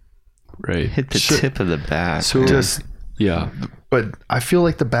freak. Right. Hit the tip of the bat. So but I feel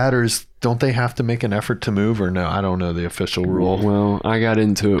like the batters, don't they have to make an effort to move or no? I don't know the official rule. Well, I got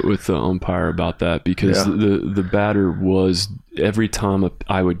into it with the umpire about that because the batter was, every time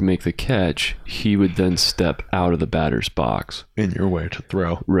I would make the catch, he would then step out of the batter's box. In your way to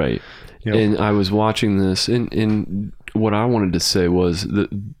throw. Right. Yep. And I was watching this, and what I wanted to say was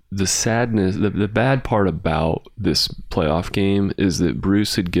the sadness, the bad part about this playoff game is that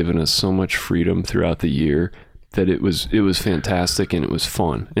Bruce had given us so much freedom throughout the year that it was fantastic and it was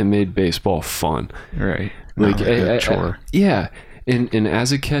fun. It made baseball fun. Right. Like a chore. Yeah. And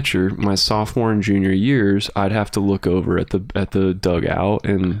as a catcher, my sophomore and junior years, I'd have to look over at the dugout,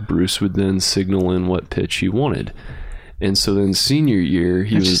 and Bruce would then signal in what pitch he wanted. And so then senior year,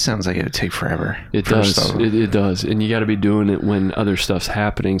 just sounds like it would take forever. It does. It does. And you got to be doing it when other stuff's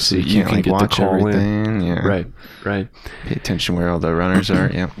happening so you can get the call in. Yeah. Right. Pay attention where all the runners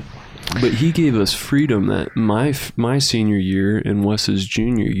are. Yeah. But he gave us freedom that my senior year and Wes's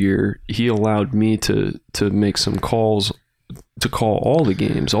junior year, he allowed me to make some calls, to call all the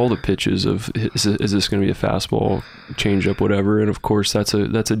games, all the pitches of is this going to be a fastball, changeup, whatever. And of course, that's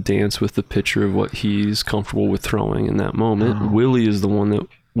a dance with the pitcher of what he's comfortable with throwing in that moment. Oh. Willie is the one that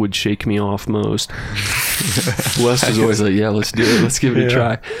would shake me off most. Wes is always like, yeah, let's do it. Let's give it a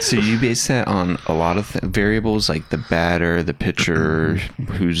try. So you base that on a lot of variables, like the batter, the pitcher,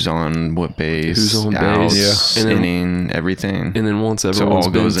 who's on what base, who's on outs, base, and inning, everything. And then once everyone's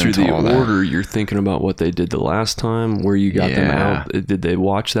been through the order, you're thinking about what they did the last time, where you got them out. Did they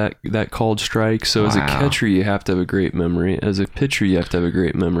watch that called strike? So as a catcher, you have to have a great memory. As a pitcher, you have to have a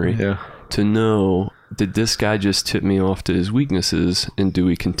great memory. Yeah. To know, did this guy just tip me off to his weaknesses, and do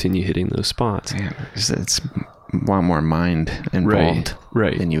we continue hitting those spots? Yeah, it's a lot more mind involved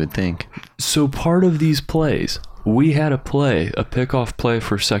right. than you would think. So part of these plays, we had a pickoff play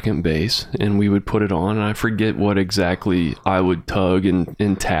for second base, and we would put it on, and I forget what exactly I would tug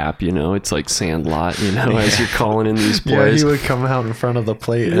and tap, it's like Sandlot, as you're calling in these plays. Yeah, he would come out in frnt of the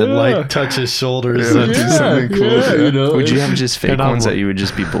plate and like touch his shoulders and do something cool. Would you have just fake ones that you would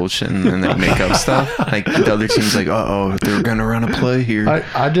just be bullshitting and like make up stuff? Like the other team's like, they're gonna run a play here.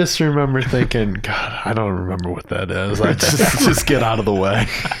 I just remember thinking, God, I don't remember what that is. I just get out of the way.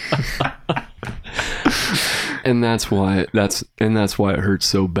 And that's why it hurts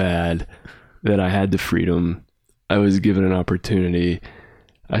so bad that I had the freedom. I was given an opportunity.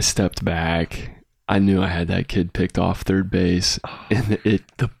 I stepped back. I knew I had that kid picked off third base, and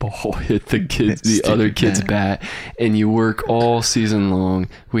the ball hit the other kid's bat. And you work all season long.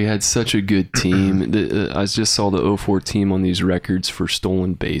 We had such a good team. I just saw the 04 team on these records for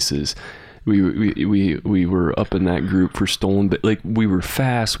stolen bases. We were up in that group for stolen, but like we were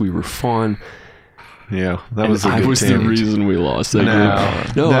fast, we were fun. Yeah, that was a good team. I was the reason we lost that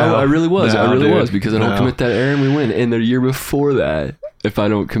group. No, I really was. I really was, because I don't commit that error and we win. And the year before that, if I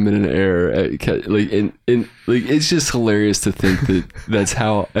don't commit an error, it's just hilarious to think that that's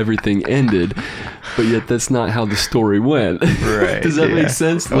how everything ended, but yet that's not how the story went. Right? Does that make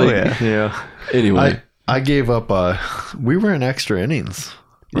sense? Yeah. Anyway, I gave up. We were in extra innings,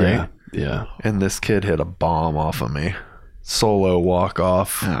 right? Yeah. And this kid hit a bomb off of me. Solo walk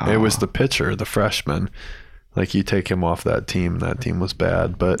off. It was the pitcher, the freshman. Like, you take him off that team was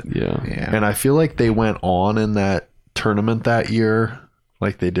bad. But yeah. And I feel like they went on in that tournament that year.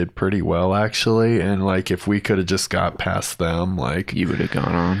 Like, they did pretty well, actually. And like, if we could have just got past them, like, you would have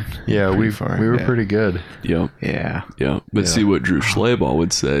gone on. Yeah, we were pretty good. Yep. Yeah. But see, what Drew Schlabach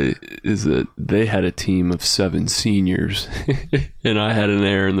would say is that they had a team of 7 seniors, and I had an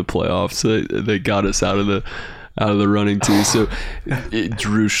error in the playoffs. So they got us out of the running too. So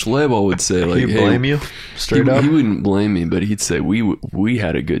Drew Schlabach would say, like, he'd blame you straight up. He wouldn't blame me, but he'd say we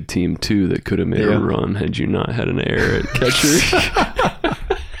had a good team too that could have made a run had you not had an error at catcher.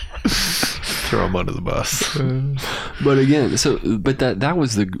 Throw him under the bus. But again, that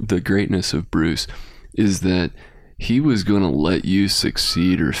was the greatness of Bruce, is that he was going to let you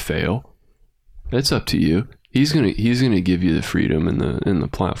succeed or fail. That's up to you. He's gonna give you the freedom and the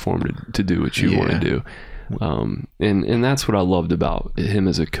platform to do what you want to do. And that's what I loved about him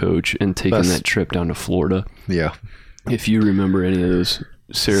as a coach and taking that trip down to Florida. Yeah. If you remember any of those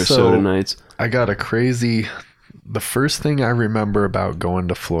Sarasota nights. I got the first thing I remember about going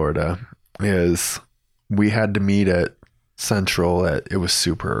to Florida is we had to meet at Central it was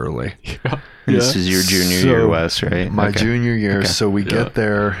super early. Yeah. This is your junior year, Wes, right? My junior year. Okay. So we get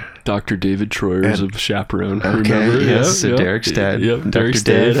there. Dr. David Troyer's of chaperone. Okay. Remember? Yes. Derek Stad. Yep. Derek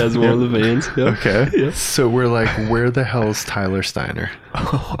Stad has one of the vans. Yep. Okay. Yep. So we're like, where the hell's Tyler Steiner?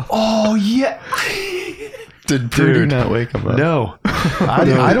 Oh yeah. Did Prudy not wake him up? No.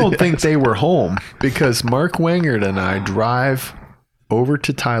 I don't think they were home, because Mark Wangert and I drive over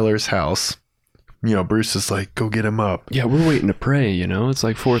to Tyler's house. Bruce is like, go get him up. Yeah, we're waiting to pray, It's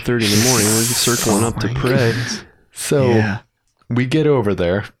like 4:30 in the morning. We're just circling up to pray. So we get over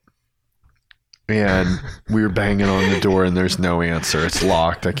there, and we were banging on the door, and there's no answer. It's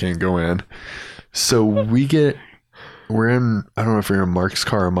locked. I can't go in. So we're in, I don't know if we're in Mark's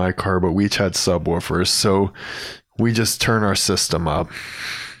car or my car, but we each had subwoofers. So we just turn our system up.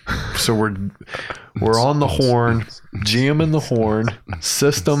 So we're on the horn, jamming the horn,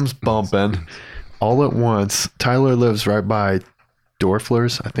 system's bumping. All at once, Tyler lives right by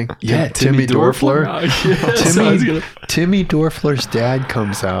Dorfler's, I think. Yeah, Timmy Dorfler. Yes, Timmy Dorfler's dad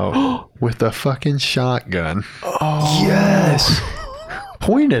comes out with a fucking shotgun. Oh, yes.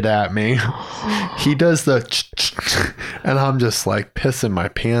 Pointed at me. He does the and I'm just like pissing my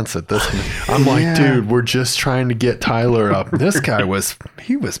pants at this. I'm like, dude, we're just trying to get Tyler up. This guy was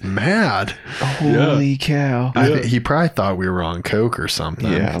mad. Holy cow. He probably thought we were on coke or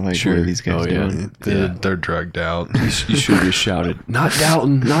something. Yeah, like, what are these guys doing? They're drugged out. You should have shouted, not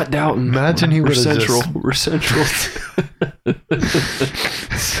doubting. Imagine he would have just... We're central.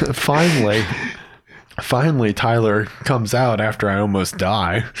 Finally, Tyler comes out after I almost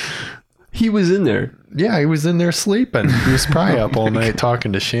die. He was in there. Yeah, he was in there sleeping. He was probably up all night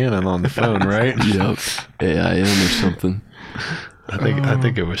talking to Shannon on the phone, right? Yep. AIM or something. I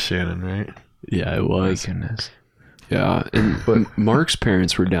think it was Shannon, right? Yeah, it was. My goodness. Yeah, but Mark's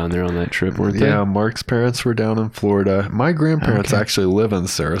parents were down there on that trip, weren't they? Yeah, Mark's parents were down in Florida. My grandparents actually live in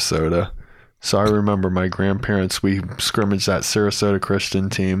Sarasota. So I remember my grandparents, we scrimmaged that Sarasota Christian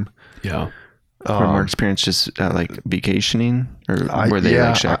team. Yeah. Were Mark's parents just like vacationing, or were they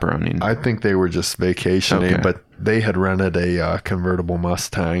like chaperoning? I think they were just vacationing, but they had rented a convertible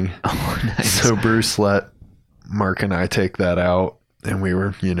Mustang. Oh, nice. So Bruce let Mark and I take that out, and we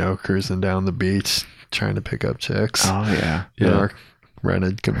were, cruising down the beach trying to pick up chicks. Oh yeah. In our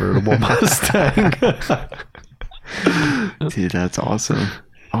rented convertible Mustang. Dude, that's awesome.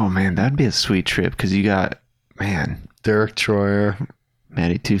 Oh man, that'd be a sweet trip because you got, Derek Troyer,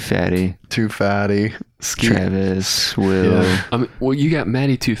 Matty Too Fatty, Travis, Will. Yeah. You got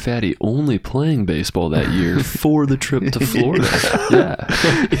Matty Too Fatty only playing baseball that year for the trip to Florida.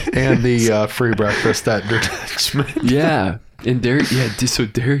 And the free breakfast at Detachment. Yeah. And Derek, so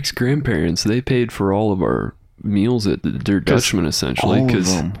Derek's grandparents, they paid for all of our meals at the Dutchman essentially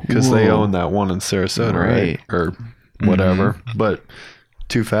because they own that one in Sarasota, right? Or whatever. But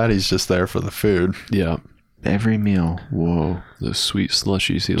Too Fatty's just there for the food. Yeah. Every meal. Whoa. Those sweet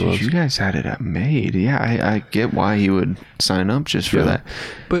slushies he loves. You guys had it made. Yeah, I get why he would sign up just for that.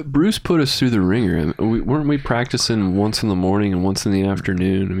 But Bruce put us through the ringer. Weren't we practicing once in the morning and once in the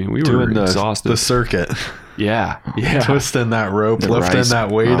afternoon? I mean, we were exhausted. The circuit. Yeah. Twisting that rope, lifting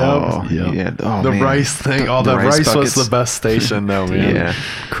that weight up. Yeah. Oh, the rice thing. The rice buckets was the best station though, man. Yeah.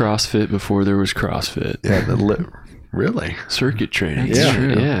 CrossFit before there was CrossFit. Yeah. Really? Circuit training. That's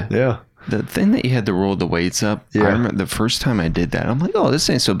true. Yeah. The thing that you had to roll the weights up, I remember the first time I did that, I'm like, oh, this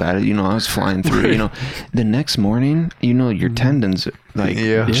ain't so bad. I was flying through, The next morning, your tendons,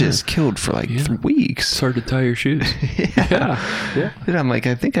 just killed for 3 weeks. It's hard to tie your shoes. Yeah. And I'm like,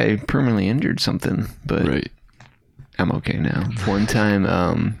 I think I permanently injured something, but I'm okay now. One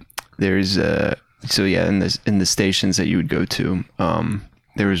time, there's, in the stations that you would go to,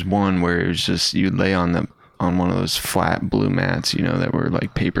 there was one where it was just, you'd lay on one of those flat blue mats, that were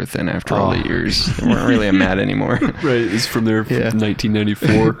like paper thin after all the years. They weren't really a mat anymore. Right. It's from there from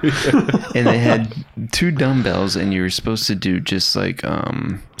 1994. And they had 2 dumbbells and you were supposed to do just lay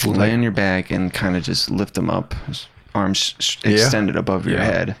on your back and kind of just lift them up, arms extended above your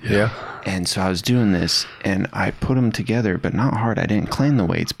head. Yeah. And so I was doing this and I put them together, but not hard. I didn't clean the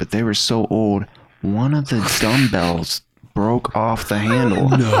weights, but they were so old. One of the dumbbells broke off the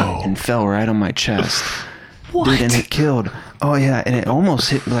handle and fell right on my chest. What? Dude, and it killed. Oh yeah, and it almost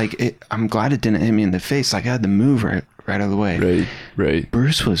hit I'm glad it didn't hit me in the face. I had to move right out of the way. Right.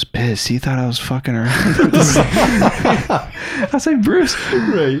 Bruce was pissed. He thought I was fucking around. I was like, Bruce.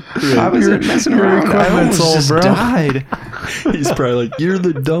 Right. I wasn't messing around. I almost just died. He's probably like, you're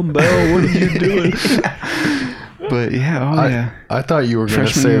the dumbbell. What are you doing? But yeah, I thought you were going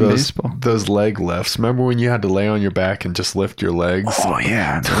to say those leg lifts. Remember when you had to lay on your back and just lift your legs? Oh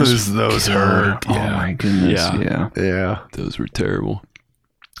yeah, those hurt. Oh my goodness. Yeah. Those were terrible.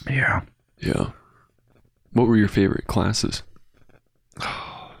 Yeah. What were your favorite classes?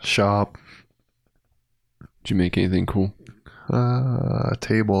 Shop. Did you make anything cool? A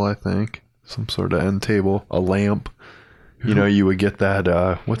table, I think. Some sort of end table. A lamp. You would get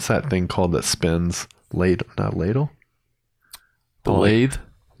that. What's that thing called that spins? Not ladle? The lathe?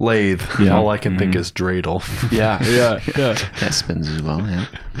 Lathe. Yeah. All I can think is dreidel. Yeah. That spins as well,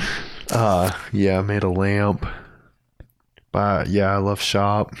 I made a lamp. But I love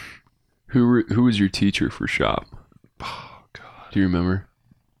shop. Who was your teacher for shop? Oh God. Do you remember?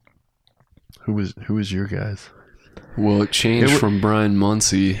 Who was your guys? Well, it changed from Brian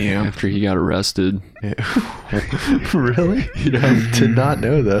Muncie after he got arrested. Really? I did not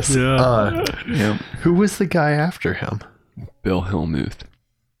know this. Yeah. Who was the guy after him? Bill Hillmuth.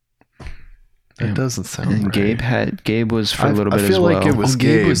 That doesn't sound and Gabe was for a little bit as well. I feel like it was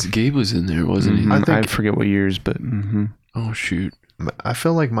Gabe. Gabe was in there, wasn't he? I forget what years, but oh shoot. I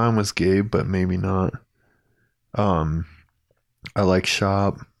feel like mine was Gabe, but maybe not. I like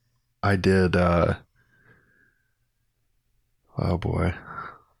shop. I did oh boy.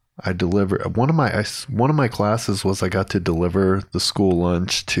 I delivered one of my classes was I got to deliver the school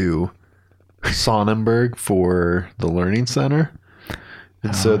lunch to Sonnenberg for the Learning Center.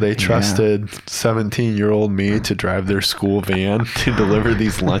 And so they trusted 17-year-old me to drive their school van to deliver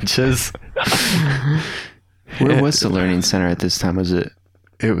these lunches. Where was the Learning Center at this time?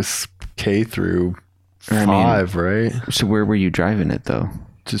 It was K through 5, right? So where were you driving it though?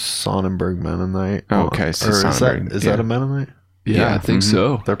 Just Sonnenberg Mennonite. Oh, okay. So Sonnenberg. Is that a Mennonite? Yeah, I think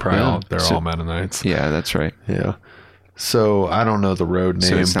so. They're probably all Mennonites. Yeah, that's right. Yeah. So I don't know the road name,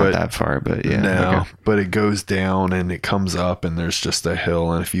 so it's not that far, but yeah. No, okay. But it goes down and it comes up and there's just a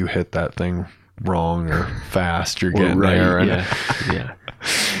hill, and if you hit that thing wrong or fast, you're getting there. And yeah.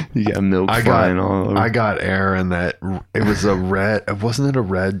 You got milk flying all over. I got air in that. It was wasn't it a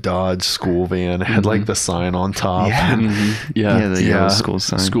red Dodge school van? It had like the sign on top. Yeah, the yellow school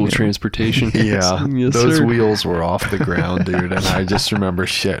sign. School transportation. Yeah, yes, those wheels were off the ground, dude. And I just remember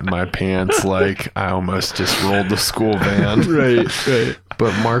shitting my pants like I almost just rolled the school van. Right.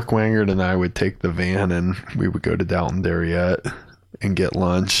 But Mark Wangert and I would take the van and we would go to Dalton Darriette and get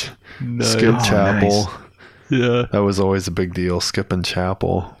lunch. Nice. Skip chapel. Nice. Yeah, that was always a big deal. Skipping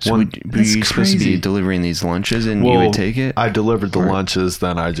chapel. So were you supposed to be delivering these lunches, and you would take it? I delivered the lunches,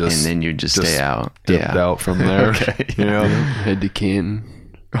 then I just and then you just stay out, dipped out from there. Okay. You know, head to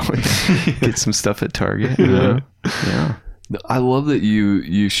Canton, get some stuff at Target. Yeah. I love that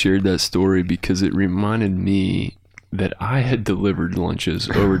you shared that story because it reminded me that I had delivered lunches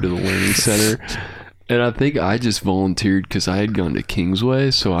over to the Learning Center. And I think I just volunteered because I had gone to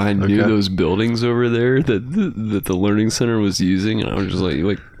Kingsway, so I knew those buildings over there that the Learning Center was using, and I was just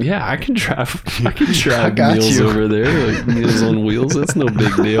like, yeah, I can drive meals over there, like Meals on Wheels. That's no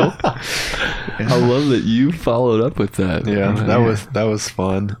big deal. I love that you followed up with that. Yeah, that was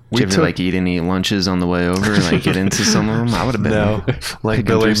fun. Did you ever eat any lunches on the way over? Like get into some of them? I would have been like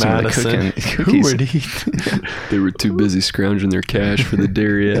Billy Madison. Who would eat? They were too busy scrounging their cash for the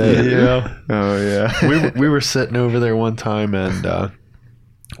Darriette. Yeah. Oh yeah. We were sitting over there one time and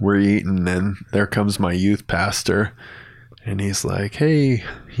we're eating, and there comes my youth pastor, and he's like, hey,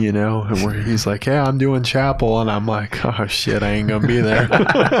 you know, and he's like, hey, I'm doing chapel, and I'm like, oh shit, I ain't gonna be there.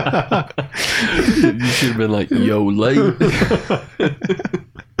 You should have been like, yo, late.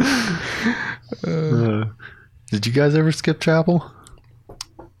 Did you guys ever skip chapel?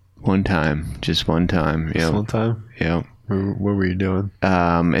 One time, just one time. Yeah. Just one time? Yeah. What were you doing?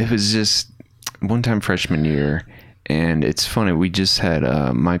 It was just one time freshman year, and it's funny, we just had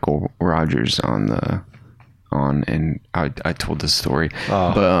Michael Rogers on, and I told this story,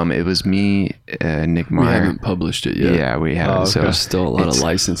 but it was me, Nick Meyer. We haven't published it yet. Yeah, we haven't. So there's still a lot of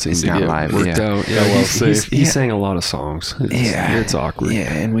licensing to get live, worked out. Yeah, he sang a lot of songs. It's awkward.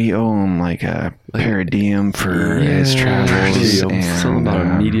 Yeah, and we owe him like a per diem for his travels, and something about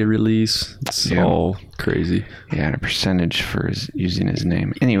a media release. It's all crazy. Yeah, and a percentage for using his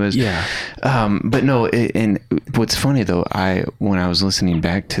name. Anyways, but no, and what's funny though, when I was listening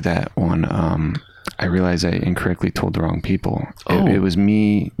back to that one, I realized I incorrectly told the wrong people. It was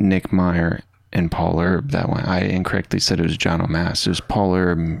me, Nick Meyer, and Paul Erb. That one, I incorrectly said it was John O'Mass. It was Paul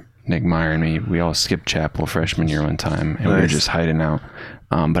Erb, Nick Meyer, and me. We all skipped chapel freshman year one time, and we were just hiding out.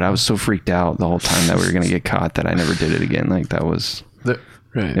 But I was so freaked out the whole time that we were going to get caught that I never did it again. Like that was...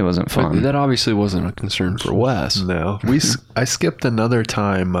 Right. It wasn't fun. But that obviously wasn't a concern for Wes. No. I skipped another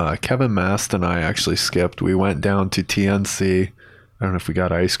time. Kevin Mast and I actually skipped. We went down to TNC. I don't know if we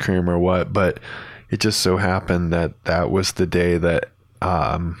got ice cream or what, but it just so happened that was the day that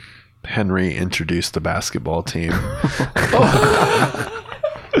Henry introduced the basketball team.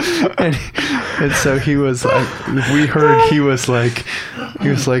 And so he was like, we heard he was like,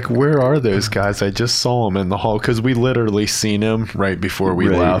 where are those guys? I just saw them in the hall, because we literally seen him right before we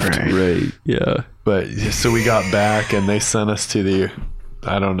left. Right. Yeah. But so we got back and they sent us to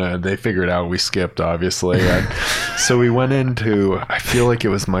I don't know, they figured out we skipped, obviously. So we went into, I feel like it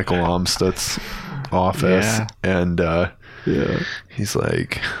was Michael Omsted's office, and he's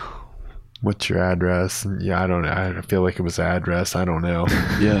like, what's your address? And I don't know. I feel like it was address. I don't know.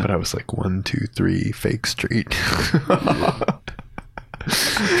 Yeah. But I was like 123 Fake Street. But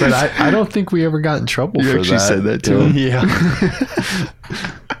I don't think we ever got in trouble for that. You actually said that to him? Yeah.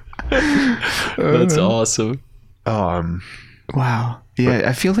 That's awesome. Wow. Yeah,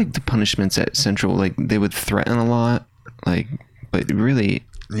 I feel like the punishments at Central, like they would threaten a lot, like, but really...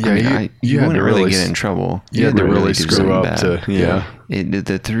 Yeah, you wouldn't really get in trouble. You had to really screw up to,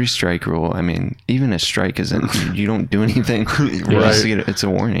 the 3-strike rule, I mean, even a strike isn't, you don't do anything. Right. It's a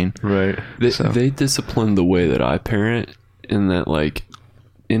warning. Right. They discipline the way that I parent, in that, like,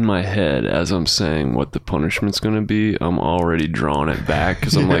 in my head, as I'm saying what the punishment's going to be, I'm already drawing it back,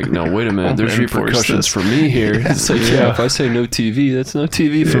 because I'm like, no, wait a minute, there's repercussions for me here. It's like, if I say no TV, that's no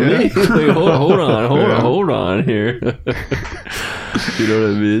TV for me. Like, hold on here. You know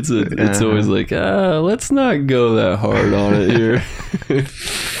what I mean? It's always like, let's not go that hard on it here.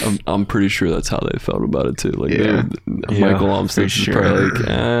 I'm pretty sure that's how they felt about it too. Like Michael Omsted's probably like,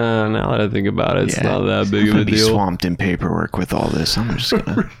 now that I think about it, it's not that big of a deal. Be swamped in paperwork with all this. I'm just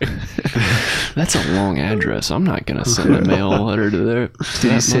gonna. That's a long address. I'm not gonna send a mail letter to there.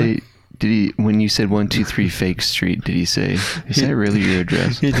 Did he say? Did he, when you said 123 Fake Street, did he say, is that really your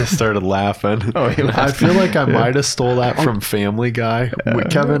address? He just started laughing. I feel like I might have stole that from Family Guy.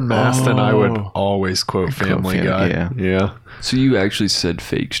 Kevin Mast and I would always quote Family Guy. Yeah. So you actually said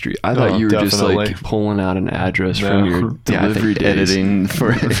Fake Street. I thought you were just like pulling out an address from your delivery days. Editing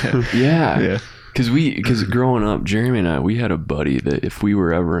for Yeah. Because growing up, Jeremy and I, we had a buddy that if we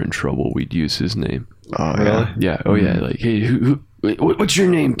were ever in trouble, we'd use his name. Oh, really? Yeah. Oh, yeah. Like, hey, what's your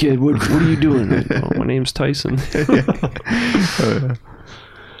name, kid? What are you doing? Like, my name's Tyson.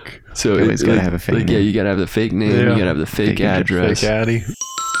 So it's gotta have a fake name. Yeah, you gotta have the fake name. You gotta have the fake address. Fake Addy.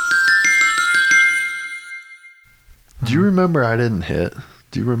 Do you remember I didn't hit?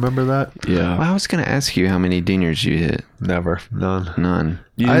 Do you remember that? Yeah. Well, I was gonna ask you how many dingers you hit. Never. None.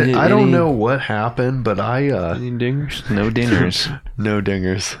 I don't know what happened, but any dingers? No dingers. No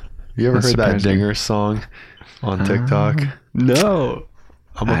dingers. You ever heard that dinger song on TikTok? No.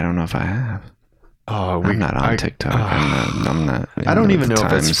 I don't know if I have. Oh, I'm not on TikTok. I'm not. I don't even know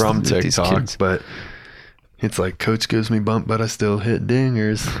if it's from TikTok, but it's like, coach gives me bump, but I still hit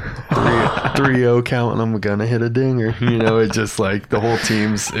dingers. 3-0 count, and I'm gonna hit a dinger. You know, it's just like the whole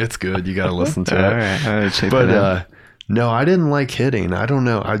team's. It's good. You gotta listen to it. All right, check but that out. no, I didn't like hitting. I don't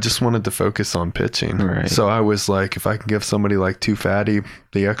know. I just wanted to focus on pitching. Right. So I was like, if I can give somebody like Too Fatty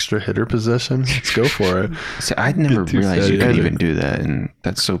the extra hitter position, let's go for it. So I'd never realized you could even do that, and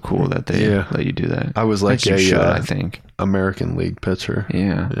that's so cool that they let you do that. I was like I think American League pitcher.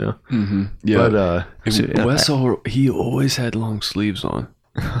 Yeah. Mm-hmm. Yeah. But Wes, he always had long sleeves on.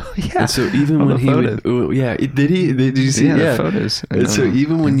 Yeah. And so even when he would, did you see the photos? And so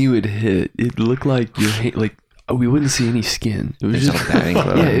even when you would hit, it looked like we wouldn't see any skin. It was just batting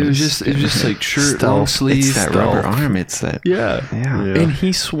glove. Yeah, it was just like shirt, long sleeves. It's that rubber arm. It's that. Yeah. And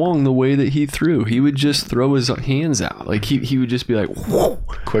he swung the way that he threw. He would just throw his hands out. Like he would just be like, whoa.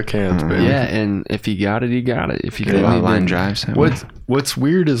 Quick hands, baby. Yeah, and if he got it, he got it. If he couldn't, line drives. What's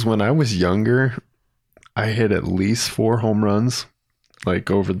weird is when I was younger, I hit at least 4 home runs, like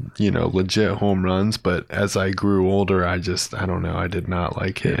over, legit home runs. But as I grew older, I don't know. I did not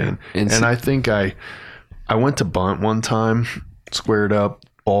like hitting. Yeah. And I think I went to bunt one time, squared up,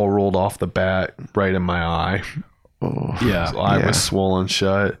 ball rolled off the bat right in my eye. Oh, yeah. So I was swollen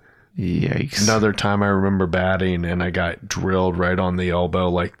shut. Yikes. Another time I remember batting and I got drilled right on the elbow.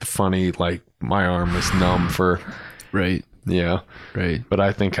 Like my arm was numb for. Right. Yeah. Right. But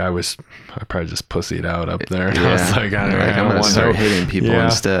I think I probably just pussied out up there. And I was like, I'm going to start hitting people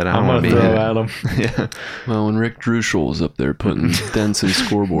instead. I'm going to throw at them. Yeah. Well, when Rick Druschel was up there putting dents in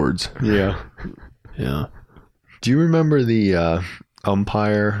scoreboards. Yeah. Yeah. Do you remember the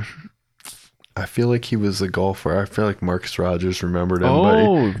umpire? I feel like he was a golfer. I feel like Marcus Rogers remembered him.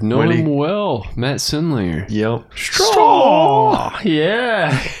 Oh, know him well. Matt Sinlinger. Yep. Straw!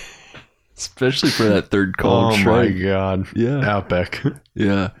 Yeah. Especially for that third call. Oh, my God. Yeah. Epic.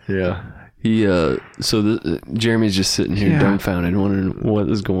 Yeah. Yeah. He Jeremy's just sitting here dumbfounded, wondering what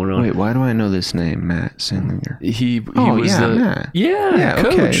is going on. Wait, why do I know this name, Matt Sinlinger? He was Matt.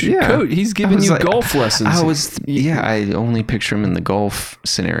 Coach. Okay, Coach. He's giving you golf lessons. I only picture him in the golf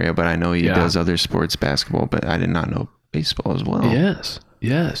scenario, but I know he does other sports, basketball, but I did not know baseball as well.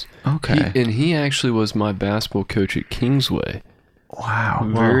 Yes. Okay. He actually was my basketball coach at Kingsway. Wow.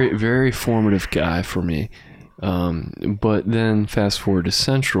 Very, very formative guy for me. But then fast forward to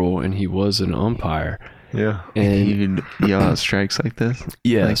Central, and he was an umpire. Yeah, and you'd yell out strikes like this.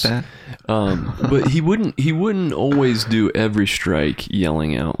 Yes, like that. But he wouldn't always do every strike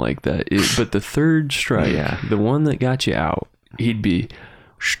yelling out like that. But the third strike, the one that got you out, he'd be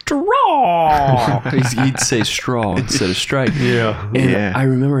straw. He'd say straw instead of strike. Yeah. And I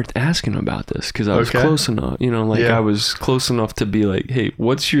remember asking him about this because I was close enough, I was close enough to be like, hey,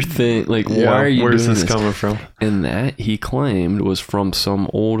 what's your thing? Like, why are you doing this? Where's this coming from? And that he claimed was from some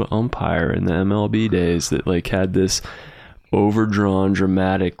old umpire in the MLB days that had this overdrawn,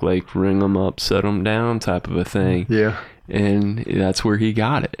 dramatic, ring 'em up, set 'em down type of a thing. Yeah. And that's where he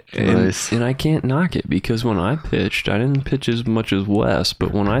got it. And I can't knock it because when I pitched, I didn't pitch as much as Wes,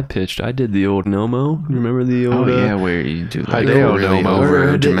 but when I pitched, I did the old Nomo. Remember the old... where you do Hideo really Nomo.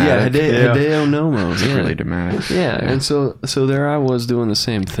 over dramatic. Hideo Nomo. It's really dramatic. Yeah, and so there I was doing the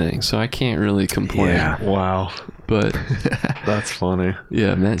same thing, so I can't really complain. Yeah. Wow. But that's funny.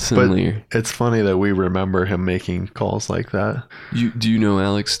 Yeah, Matt Sinlinger. But it's funny that we remember him making calls like that. Do you know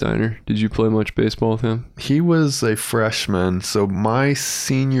Alex Steiner? Did you play much baseball with him? He was a freshman. So my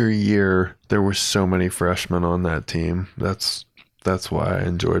senior year, there were so many freshmen on that team. That's why I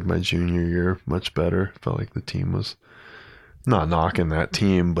enjoyed my junior year much better. Felt like the team was not knocking that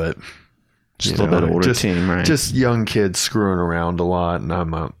team, but just a little bit older team, right? Just young kids screwing around a lot, and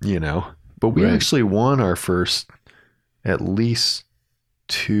I'm But we actually won our first at least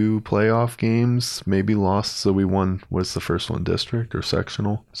 2 playoff games, maybe lost. So we won, what's the first one, district or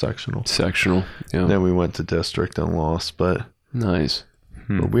sectional? Sectional. Yeah. Then we went to district and lost, but nice.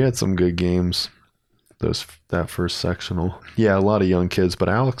 But we had some good games. That first sectional. Yeah, a lot of young kids, but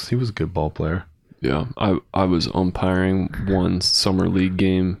Alex, he was a good ball player. Yeah, I was umpiring one summer league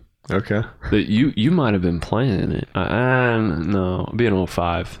game Okay. That you might have been playing in it. No, being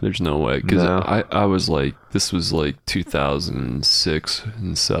 05, there's no way. Because I was like, this was like 2006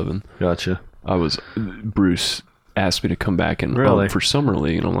 and 7. Gotcha. Bruce asked me to come back and for Summer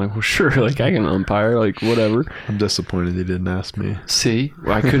League, and I'm like, well, sure, like I can umpire, like whatever. I'm disappointed he didn't ask me. See,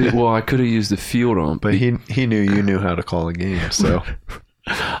 I could have used the field ump, but he knew you knew how to call a game, so.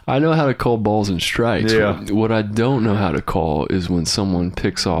 I know how to call balls and strikes. Yeah. What I don't know how to call is when someone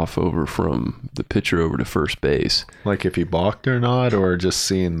picks off over from the pitcher over to first base. Like if he balked or not, or just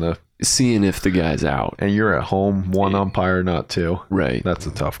seeing if the guy's out. And you're at home, one umpire, not two. Right. That's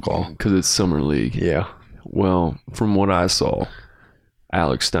a tough call. Because it's Summer League. Yeah. Well, from what I saw,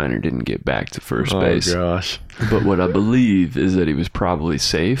 Alex Steiner didn't get back to first base. Oh, gosh. But what I believe is that he was probably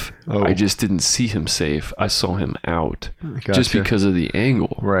safe. Oh. I just didn't see him safe. I saw him out. Gotcha. Just because of the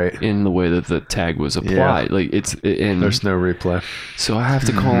angle. Right. In the way that the tag was applied. Yeah. Like and there's no replay. So I have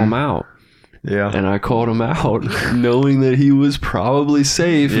to call him out. Yeah. And I called him out knowing that he was probably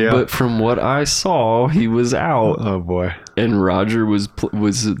safe, but from what I saw, he was out. Oh boy. And Roger was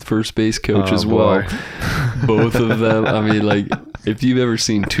the first base coach as well. Both of them. I mean, like, if you've ever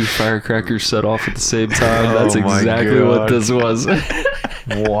seen two firecrackers set off at the same time, that's exactly what this was.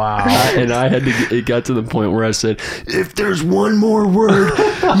 Wow. And I had to it got to the point where I said, if there's one more word,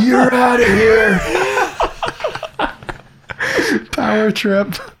 you're out of here. Power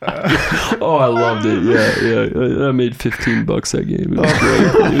trip. Oh, I loved it. Yeah. I made $15 that game. It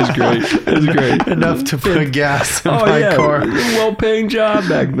was great. Enough to put gas in my car. Well-paying job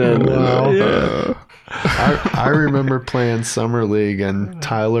back then. Wow. Yeah. I remember playing Summer League and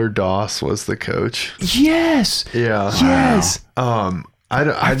Tyler Doss was the coach. Yes. Yeah. Yes.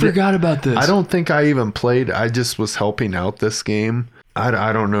 I forgot about this. I don't think I even played. I just was helping out this game.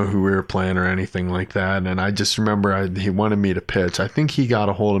 I don't know who we were playing or anything like that. And I just remember he wanted me to pitch. I think he got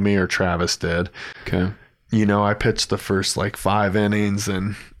a hold of me or Travis did. Okay. I pitched the first 5 innings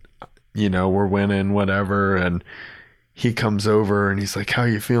and, we're winning, whatever. And he comes over and he's like, how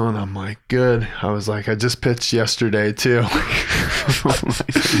you feeling? I'm like, good. I was like, I just pitched yesterday too.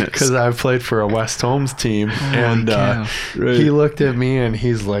 Because I played for a West Holmes team. He looked at me and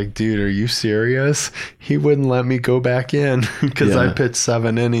he's like, dude, are you serious? He wouldn't let me go back in because I pitched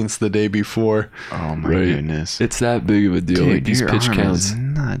 7 innings the day before. Oh my goodness. It's that big of a deal. Dude, like these pitch counts.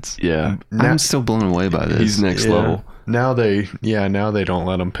 Nuts. Yeah. I'm still blown away by this. He's next level. Now they don't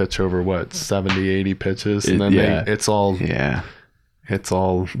let them pitch over 70, 80 pitches. And then it's all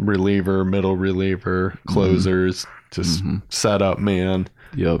reliever, middle reliever, closers, just set up man.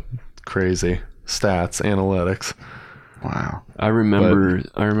 Yep. Crazy. Stats, analytics. Wow. I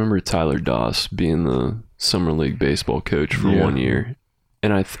remember Tyler Doss being the Summer League baseball coach for 1 year.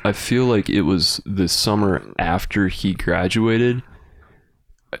 And I feel like it was the summer after he graduated.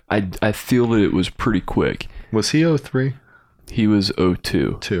 I feel that it was pretty quick. Was he 03? He was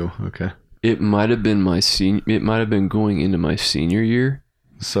 02. Okay. It might have been it might have been going into my senior year.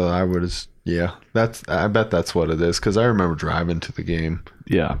 So I bet that's what it is because I remember driving to the game.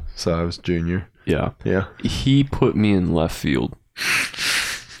 Yeah. So I was junior. Yeah. Yeah. He put me in left field.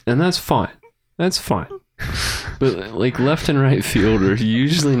 And that's fine. But left and right field are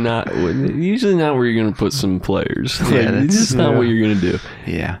usually not where you're going to put some players. It's just not what you're going to do.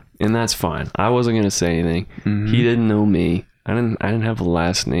 Yeah. And that's fine. I wasn't going to say anything. Mm-hmm. He didn't know me. I didn't have a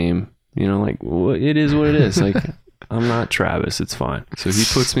last name. It is what it is. I'm not Travis. It's fine. So he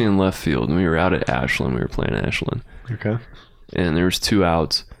puts me in left field, and we were out at Ashland. We were playing Ashland. Okay. And there was 2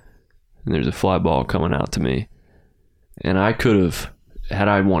 outs, and there's a fly ball coming out to me. And I could have, had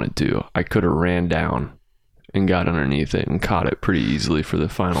I wanted to, I could have ran down and got underneath it and caught it pretty easily for the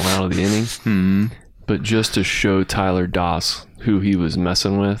final out of the inning. Mm-hmm. But just to show Tyler Doss who he was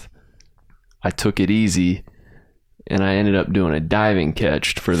messing with, I took it easy, and I ended up doing a diving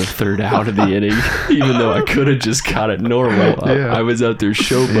catch for the 3rd out of the inning, even though I could have just caught it normal. I was out there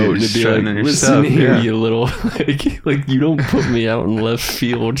showboating to be like, listen here, you little, like you don't put me out in left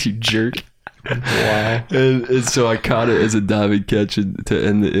field, you jerk. Wow. And so I caught it as a diving catch to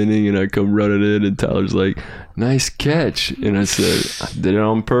end the inning, and I come running in, and Tyler's like, nice catch. And I said, I did it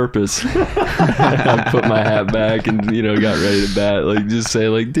on purpose. I put my hat back and got ready to bat. Just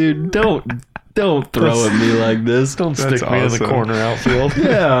say dude, don't throw at me like this. Don't stick me in the corner outfield.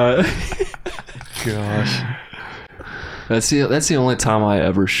 Yeah. Gosh. That's the only time I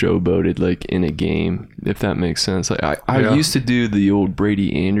ever showboated in a game, if that makes sense. I used to do the old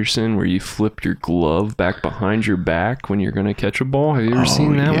Brady Anderson where you flip your glove back behind your back when you're gonna catch a ball. Have you ever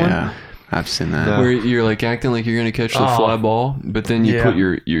seen that one? Yeah, I've seen that. Where you're acting like you're gonna catch the fly ball, but then you put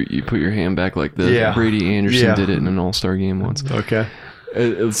your hand back like this. Yeah. Brady Anderson did it in an All-Star game once. Okay.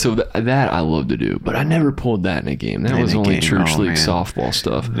 So that I love to do, but I never pulled that in a game. That was only church league softball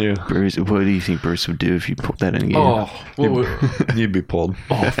stuff. Yeah. Bruce, what do you think Bruce would do if you pulled that in a game? Oh, you'd be pulled.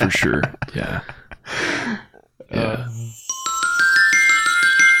 Oh, for sure. Yeah. Yeah.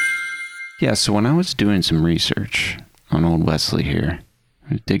 Yeah, so when I was doing some research on old Wesley here,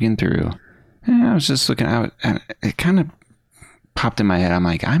 I was digging through, and I was just looking out, and it kind of popped in my head. I'm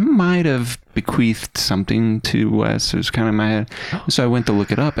like, I might have bequeathed something to Wes. It was kind of in my head. So I went to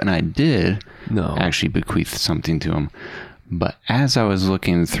look it up, and I did actually bequeath something to him. But as I was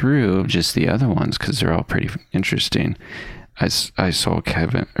looking through just the other ones, because they're all pretty interesting, I saw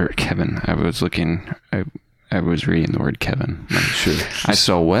Kevin. I was looking... I was reading the word Kevin. Sure. I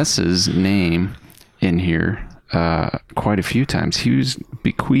saw Wes's name in here quite a few times. He was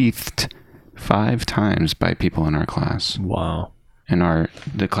bequeathed 5 times by people in our class. Wow. In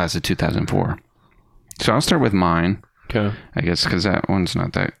the class of 2004. So I'll start with mine. Okay. I guess because that one's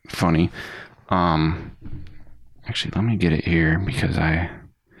not that funny. Actually, let me get it here because I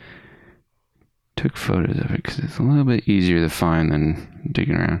took photos of it because it's a little bit easier to find than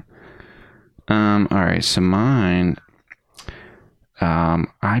digging around. All right, so mine,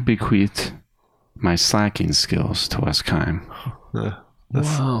 I bequeathed my slacking skills to Wes Kime.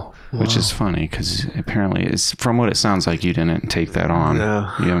 Wow. Which is funny because apparently it's from what it sounds like you didn't take that on.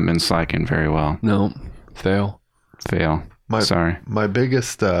 No. You haven't been slacking very well. No. Fail. Sorry. My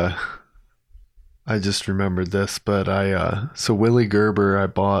biggest, I just remembered this, but so Willie Gerber, I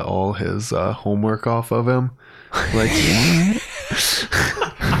bought all his homework off of him. Like,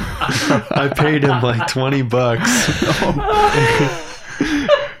 I paid him like $20.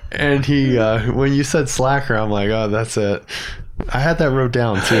 And he, when you said slacker, I'm like, oh, that's it. I had that wrote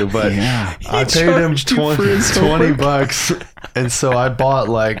down too, but yeah. I paid him $20. And so I bought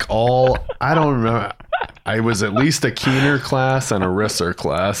like I don't know. I was at least a Keener class and a Risser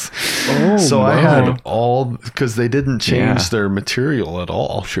class. Oh, so I had all, because they didn't change their material at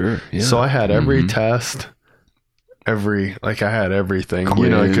all. Sure. Yeah. So I had every test. I had everything,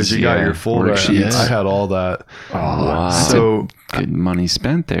 quiz, because you got your full worksheets. I had all that. Oh, wow. So good money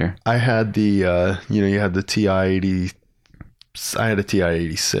spent there. I had the, you had the TI-80. I had a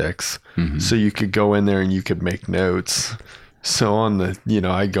TI-86. Mm-hmm. So you could go in there and you could make notes. So on the,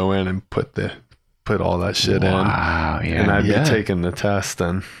 I go in and put all that shit in. Wow. Yeah. And I'd be taking the test,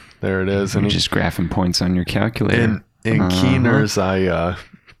 and there it is. And you're just graphing points on your calculator. In Keeners, I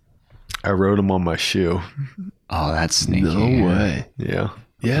wrote them on my shoe. Oh, that's sneaky. No way. Yeah.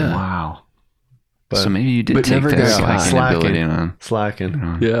 Yeah. Wow. So maybe you did take that slacking ability on.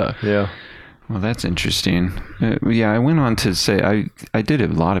 Slacking. Yeah. Yeah. Well, that's interesting. I went on to say I did a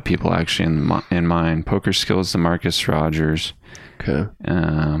lot of people actually in mine. Poker skills to Marcus Rogers. Okay.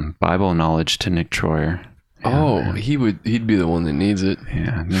 Bible knowledge to Nick Troyer. Oh, he'd be the one that needs it.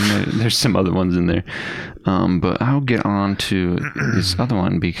 Yeah, there's some other ones in there, but I'll get on to this other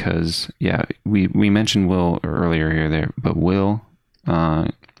one because we mentioned Will earlier here but Will,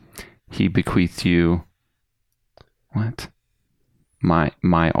 he bequeathed you what?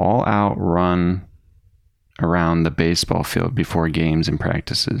 My all out run around the baseball field before games and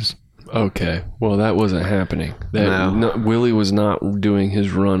practices. Okay, well that wasn't happening. Willie was not doing his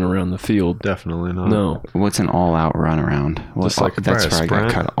run around the field. Definitely not. No. What's an all-out run around? Just like that's where sprint. I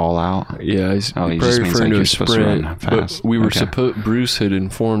got cut all out. Yeah, he's he just means like you're supposed to run fast. But we were Bruce had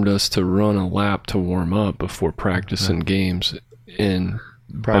informed us to run a lap to warm up before practice and games. And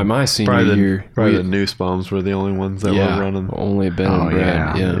by my senior year, the Noose Bombs were the only ones that were running. Only Ben and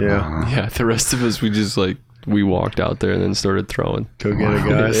Brad. Yeah. The rest of us, we just we walked out there and then started throwing. Go get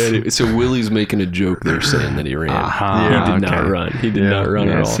it, guys. So Willie's making a joke there saying that he ran. He did not run. He did not run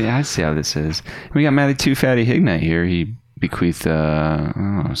at all. See, I see how this is. We got Matty Two Fatty Hignite here. He bequeathed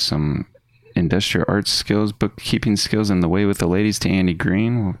some industrial arts skills, bookkeeping skills, and the way with the ladies to Andy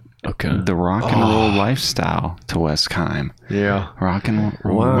Green. Okay. The rock and roll lifestyle to Wes Kime. Yeah. Rock and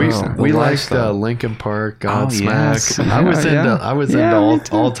roll. Wow. We liked Linkin Park, Godsmack. Yes. I was into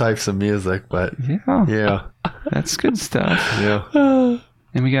all types of music, but yeah. That's good stuff. Yeah.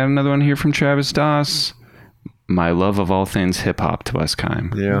 And we got another one here from Travis Doss. My love of all things hip hop to Wes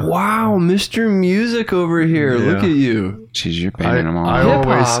Kime. Yeah. Wow, Mr. Music over here. Yeah. Look at you. Jeez, you're banging them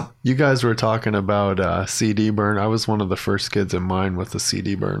all. You guys were talking about CD burner. I was one of the first kids in mine with a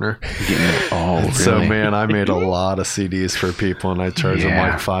CD burner. Really? So man, I made a lot of CDs for people, and I charged them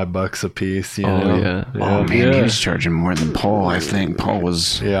like $5 a piece. You know? Yeah. Oh man, he was charging more than Paul. I think Paul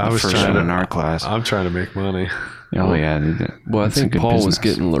was I was first one in our class. I'm trying to make money. Oh yeah. Well, I think Paul was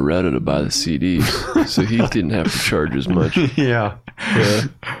getting Loretta to buy the CDs, so he didn't have to charge as much. Yeah.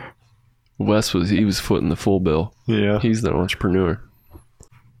 Wes was footing the full bill. Yeah. He's the entrepreneur.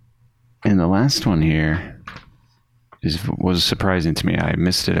 And the last one here was surprising to me. I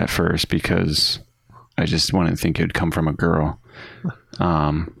missed it at first because I just wanted to think it would come from a girl.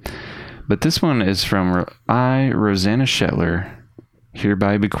 But this one is from Rosanna Shetler.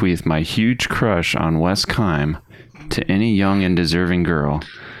 Hereby bequeath my huge crush on Wes Kime to any young and deserving girl.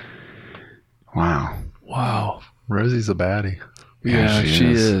 Wow. Rosie's a baddie. Yeah,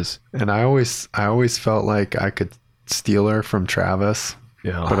 she is. And I always felt like I could steal her from Travis.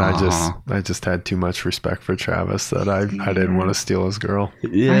 Yeah. But I just had too much respect for Travis that I didn't want to steal his girl.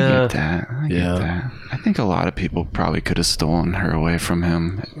 Yeah. I get that. I think a lot of people probably could have stolen her away from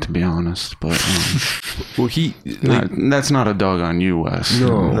him, to be honest. But well, that's not a dog on you, Wes.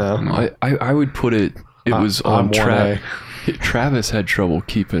 No. I would put it was on Travis. Travis had trouble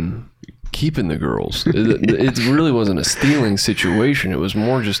keeping the girls. It really wasn't a stealing situation. It was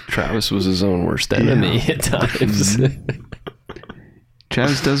more just Travis was his own worst enemy at times.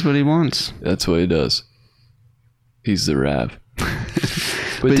 Travis does what he wants. That's what he does. He's the Rav.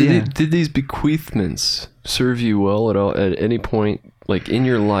 But did these bequeathments serve you well at all? At any point, like in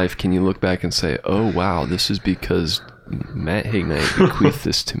your life, can you look back and say, "Oh wow, this is because Matt Hignite bequeathed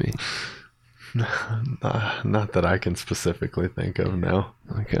this to me"? Not that I can specifically think of now.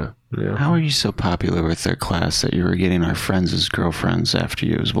 Okay. Yeah. How are you so popular with their class that you were getting our friends as girlfriends after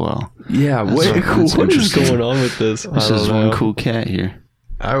you as well? Yeah. What is going on with this? This is one cool cat here.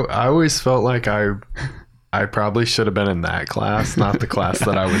 I always felt like I probably should have been in that class, not the class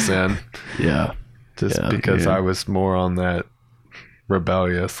that I was in. Yeah. Because I was more on that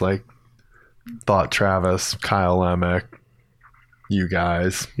rebellious, like thought Travis, Kyle Emick, you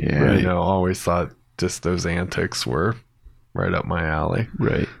guys. Yeah. You know, always thought just those antics were right up my alley.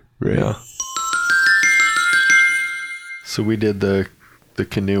 Right. Yeah. So we did the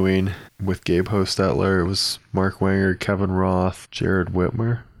canoeing with Gabe Hostetler. It was Mark Wenger, Kevin Roth, Jared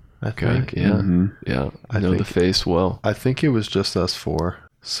Whitmer, I think. Yeah. Mm-hmm. Yeah. I know the face well. I think it was just us four.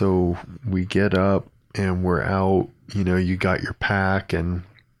 So we get up and we're out, you know, you got your pack, and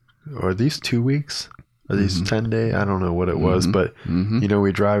are these 2 weeks? Are these 10 day? I don't know what it was, but you know,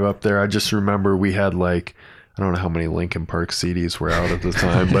 we drive up there. I just remember we had like, I don't know how many Linkin Park CDs were out at the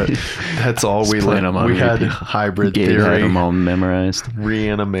time, but that's all we learned. We had Hybrid Theory, had them all memorized.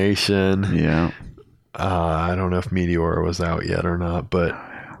 Reanimation. Yeah. I don't know if Meteora was out yet or not, but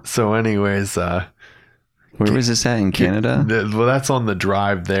so anyways, where was this at, in Canada? Well, that's on the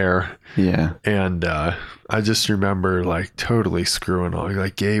drive there. Yeah. And I just remember like totally screwing off.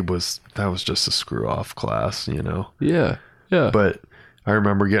 Like that was just a screw off class, you know? Yeah. Yeah. But I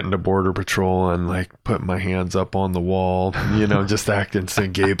remember getting to Border Patrol and like putting my hands up on the wall, you know, just acting. So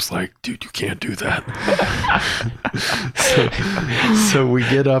Gabe's like, dude, you can't do that. so we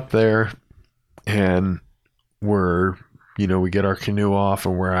get up there and we get our canoe off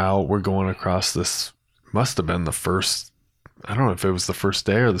and we're out. We're going across this, must have been the first, I don't know if it was the first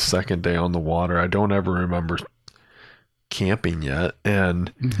day or the second day on the water. I don't ever remember camping yet,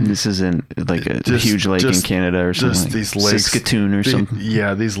 and this isn't like a huge lake in Canada or something. Just like these lakes, Saskatoon or something.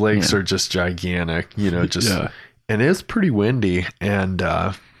 Yeah, these lakes are just gigantic. You know, and it's pretty windy, and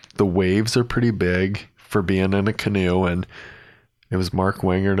the waves are pretty big for being in a canoe. And it was Mark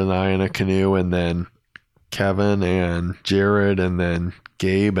Wingard and I in a canoe, and then Kevin and Jared, and then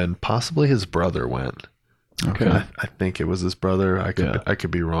Gabe, and possibly his brother went. Okay. I think it was his brother. I could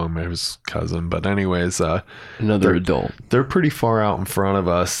be wrong. Maybe his cousin. But anyways, another adult. They're pretty far out in front of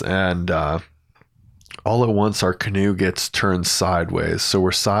us, and all at once our canoe gets turned sideways. So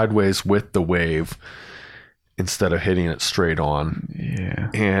we're sideways with the wave instead of hitting it straight on.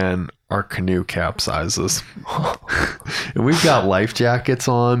 Yeah. And our canoe capsizes. And we've got life jackets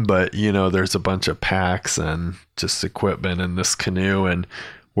on, but you know, there's a bunch of packs and just equipment in this canoe, and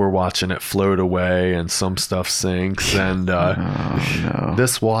we're watching it float away, and some stuff sinks, and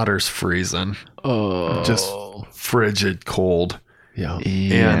this water's freezing. Oh, just frigid cold. Yeah.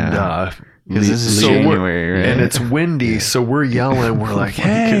 And because this is January, right? And it's windy, so we're yelling. We're like,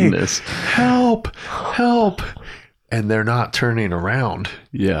 "Hey, help! Help!" And they're not turning around.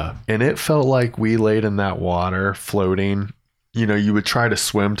 Yeah. And it felt like we laid in that water, floating. You know, you would try to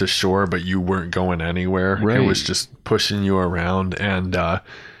swim to shore, but you weren't going anywhere. Right. It was just pushing you around. And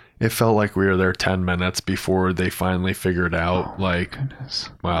it felt like we were there 10 minutes before they finally figured out,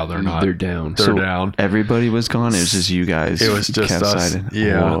 wow, they're down. They're down. Everybody was gone. It was just you guys. It was just us.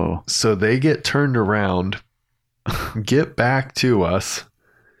 Yeah. Whoa. So they get turned around, get back to us,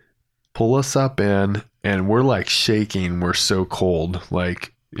 pull us up in, and we're like shaking. We're so cold.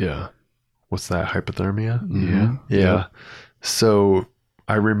 Like, yeah. What's that? Hypothermia? Mm-hmm. Yeah. So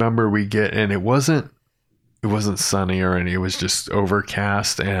I remember we get, and it wasn't it wasn't sunny or any, it was just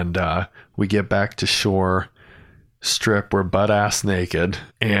overcast. And we get back to shore, strip, we're butt ass naked,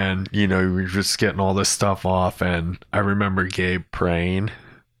 and we're just getting all this stuff off. And I remember Gabe praying.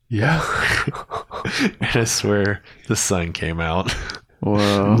 Yeah. And I swear the sun came out.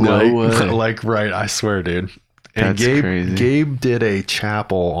 Whoa. No way. Like, right, I swear, dude. And That's crazy. Gabe did a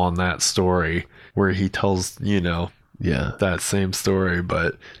chapel on that story where he tells, that same story,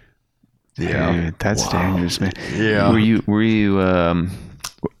 but yeah. Dude, that's dangerous, man. Yeah. Were you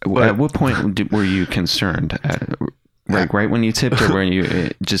at what point were you concerned? Like right when you tipped, or were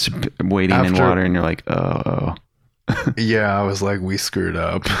you just wading in water and you're like, oh. Yeah, I was like, we screwed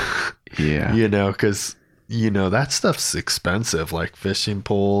up. Yeah. Because that stuff's expensive, like fishing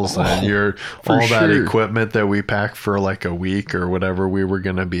poles and that equipment that we packed for like a week or whatever we were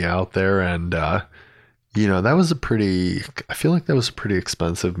going to be out there. And, I feel like that was a pretty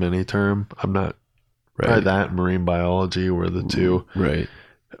expensive mini term. I'm not right. That and marine biology were the two. Right.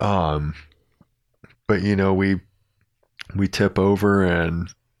 But we tip over, and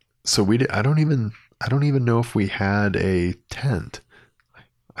so I don't even know if we had a tent.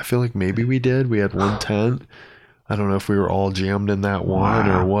 I feel like maybe we did. We had one tent. I don't know if we were all jammed in that one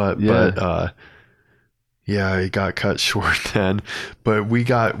or what, but it got cut short then. But we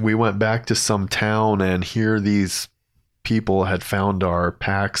went back to some town, and here these people had found our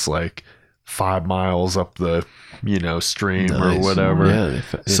packs like 5 miles up the stream or whatever. Yeah,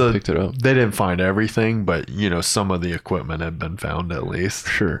 they picked it up. They didn't find everything, but some of the equipment had been found at least.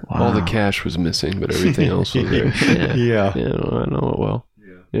 Sure. Wow. All the cash was missing, but everything else was there. Yeah. Yeah, I know it well.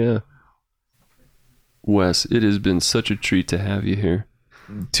 Yeah. Wes, it has been such a treat to have you here.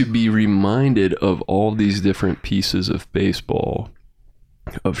 To be reminded of all these different pieces of baseball,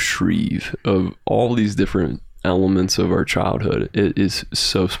 of Shreve, of all these different elements of our childhood, it is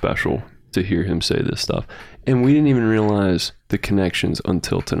so special to hear him say this stuff. And we didn't even realize the connections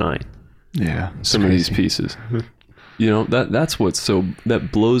until tonight. Yeah. Some of these pieces. That's that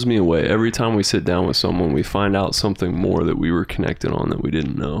blows me away. Every time we sit down with someone, we find out something more that we were connected on that we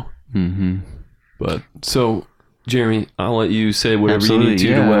didn't know. Mm-hmm. But so, Jeremy, I'll let you say whatever you need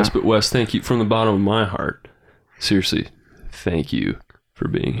to Wes. But Wes, thank you from the bottom of my heart. Seriously, thank you for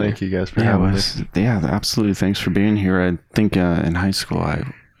being here. Thank you guys for having me. Yeah, absolutely. Thanks for being here. I think in high school, I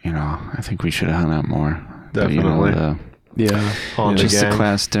think we should have hung out more. Definitely. But, just the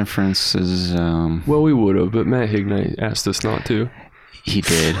class differences. Well, we would have, but Matt Hignite asked us not to. He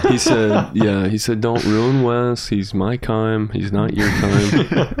did. He said, don't ruin Wes. He's my time. He's not your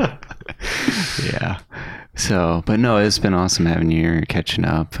time. Yeah. So, but no, it's been awesome having you here, catching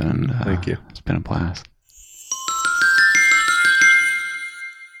up, and thank you. It's been a blast.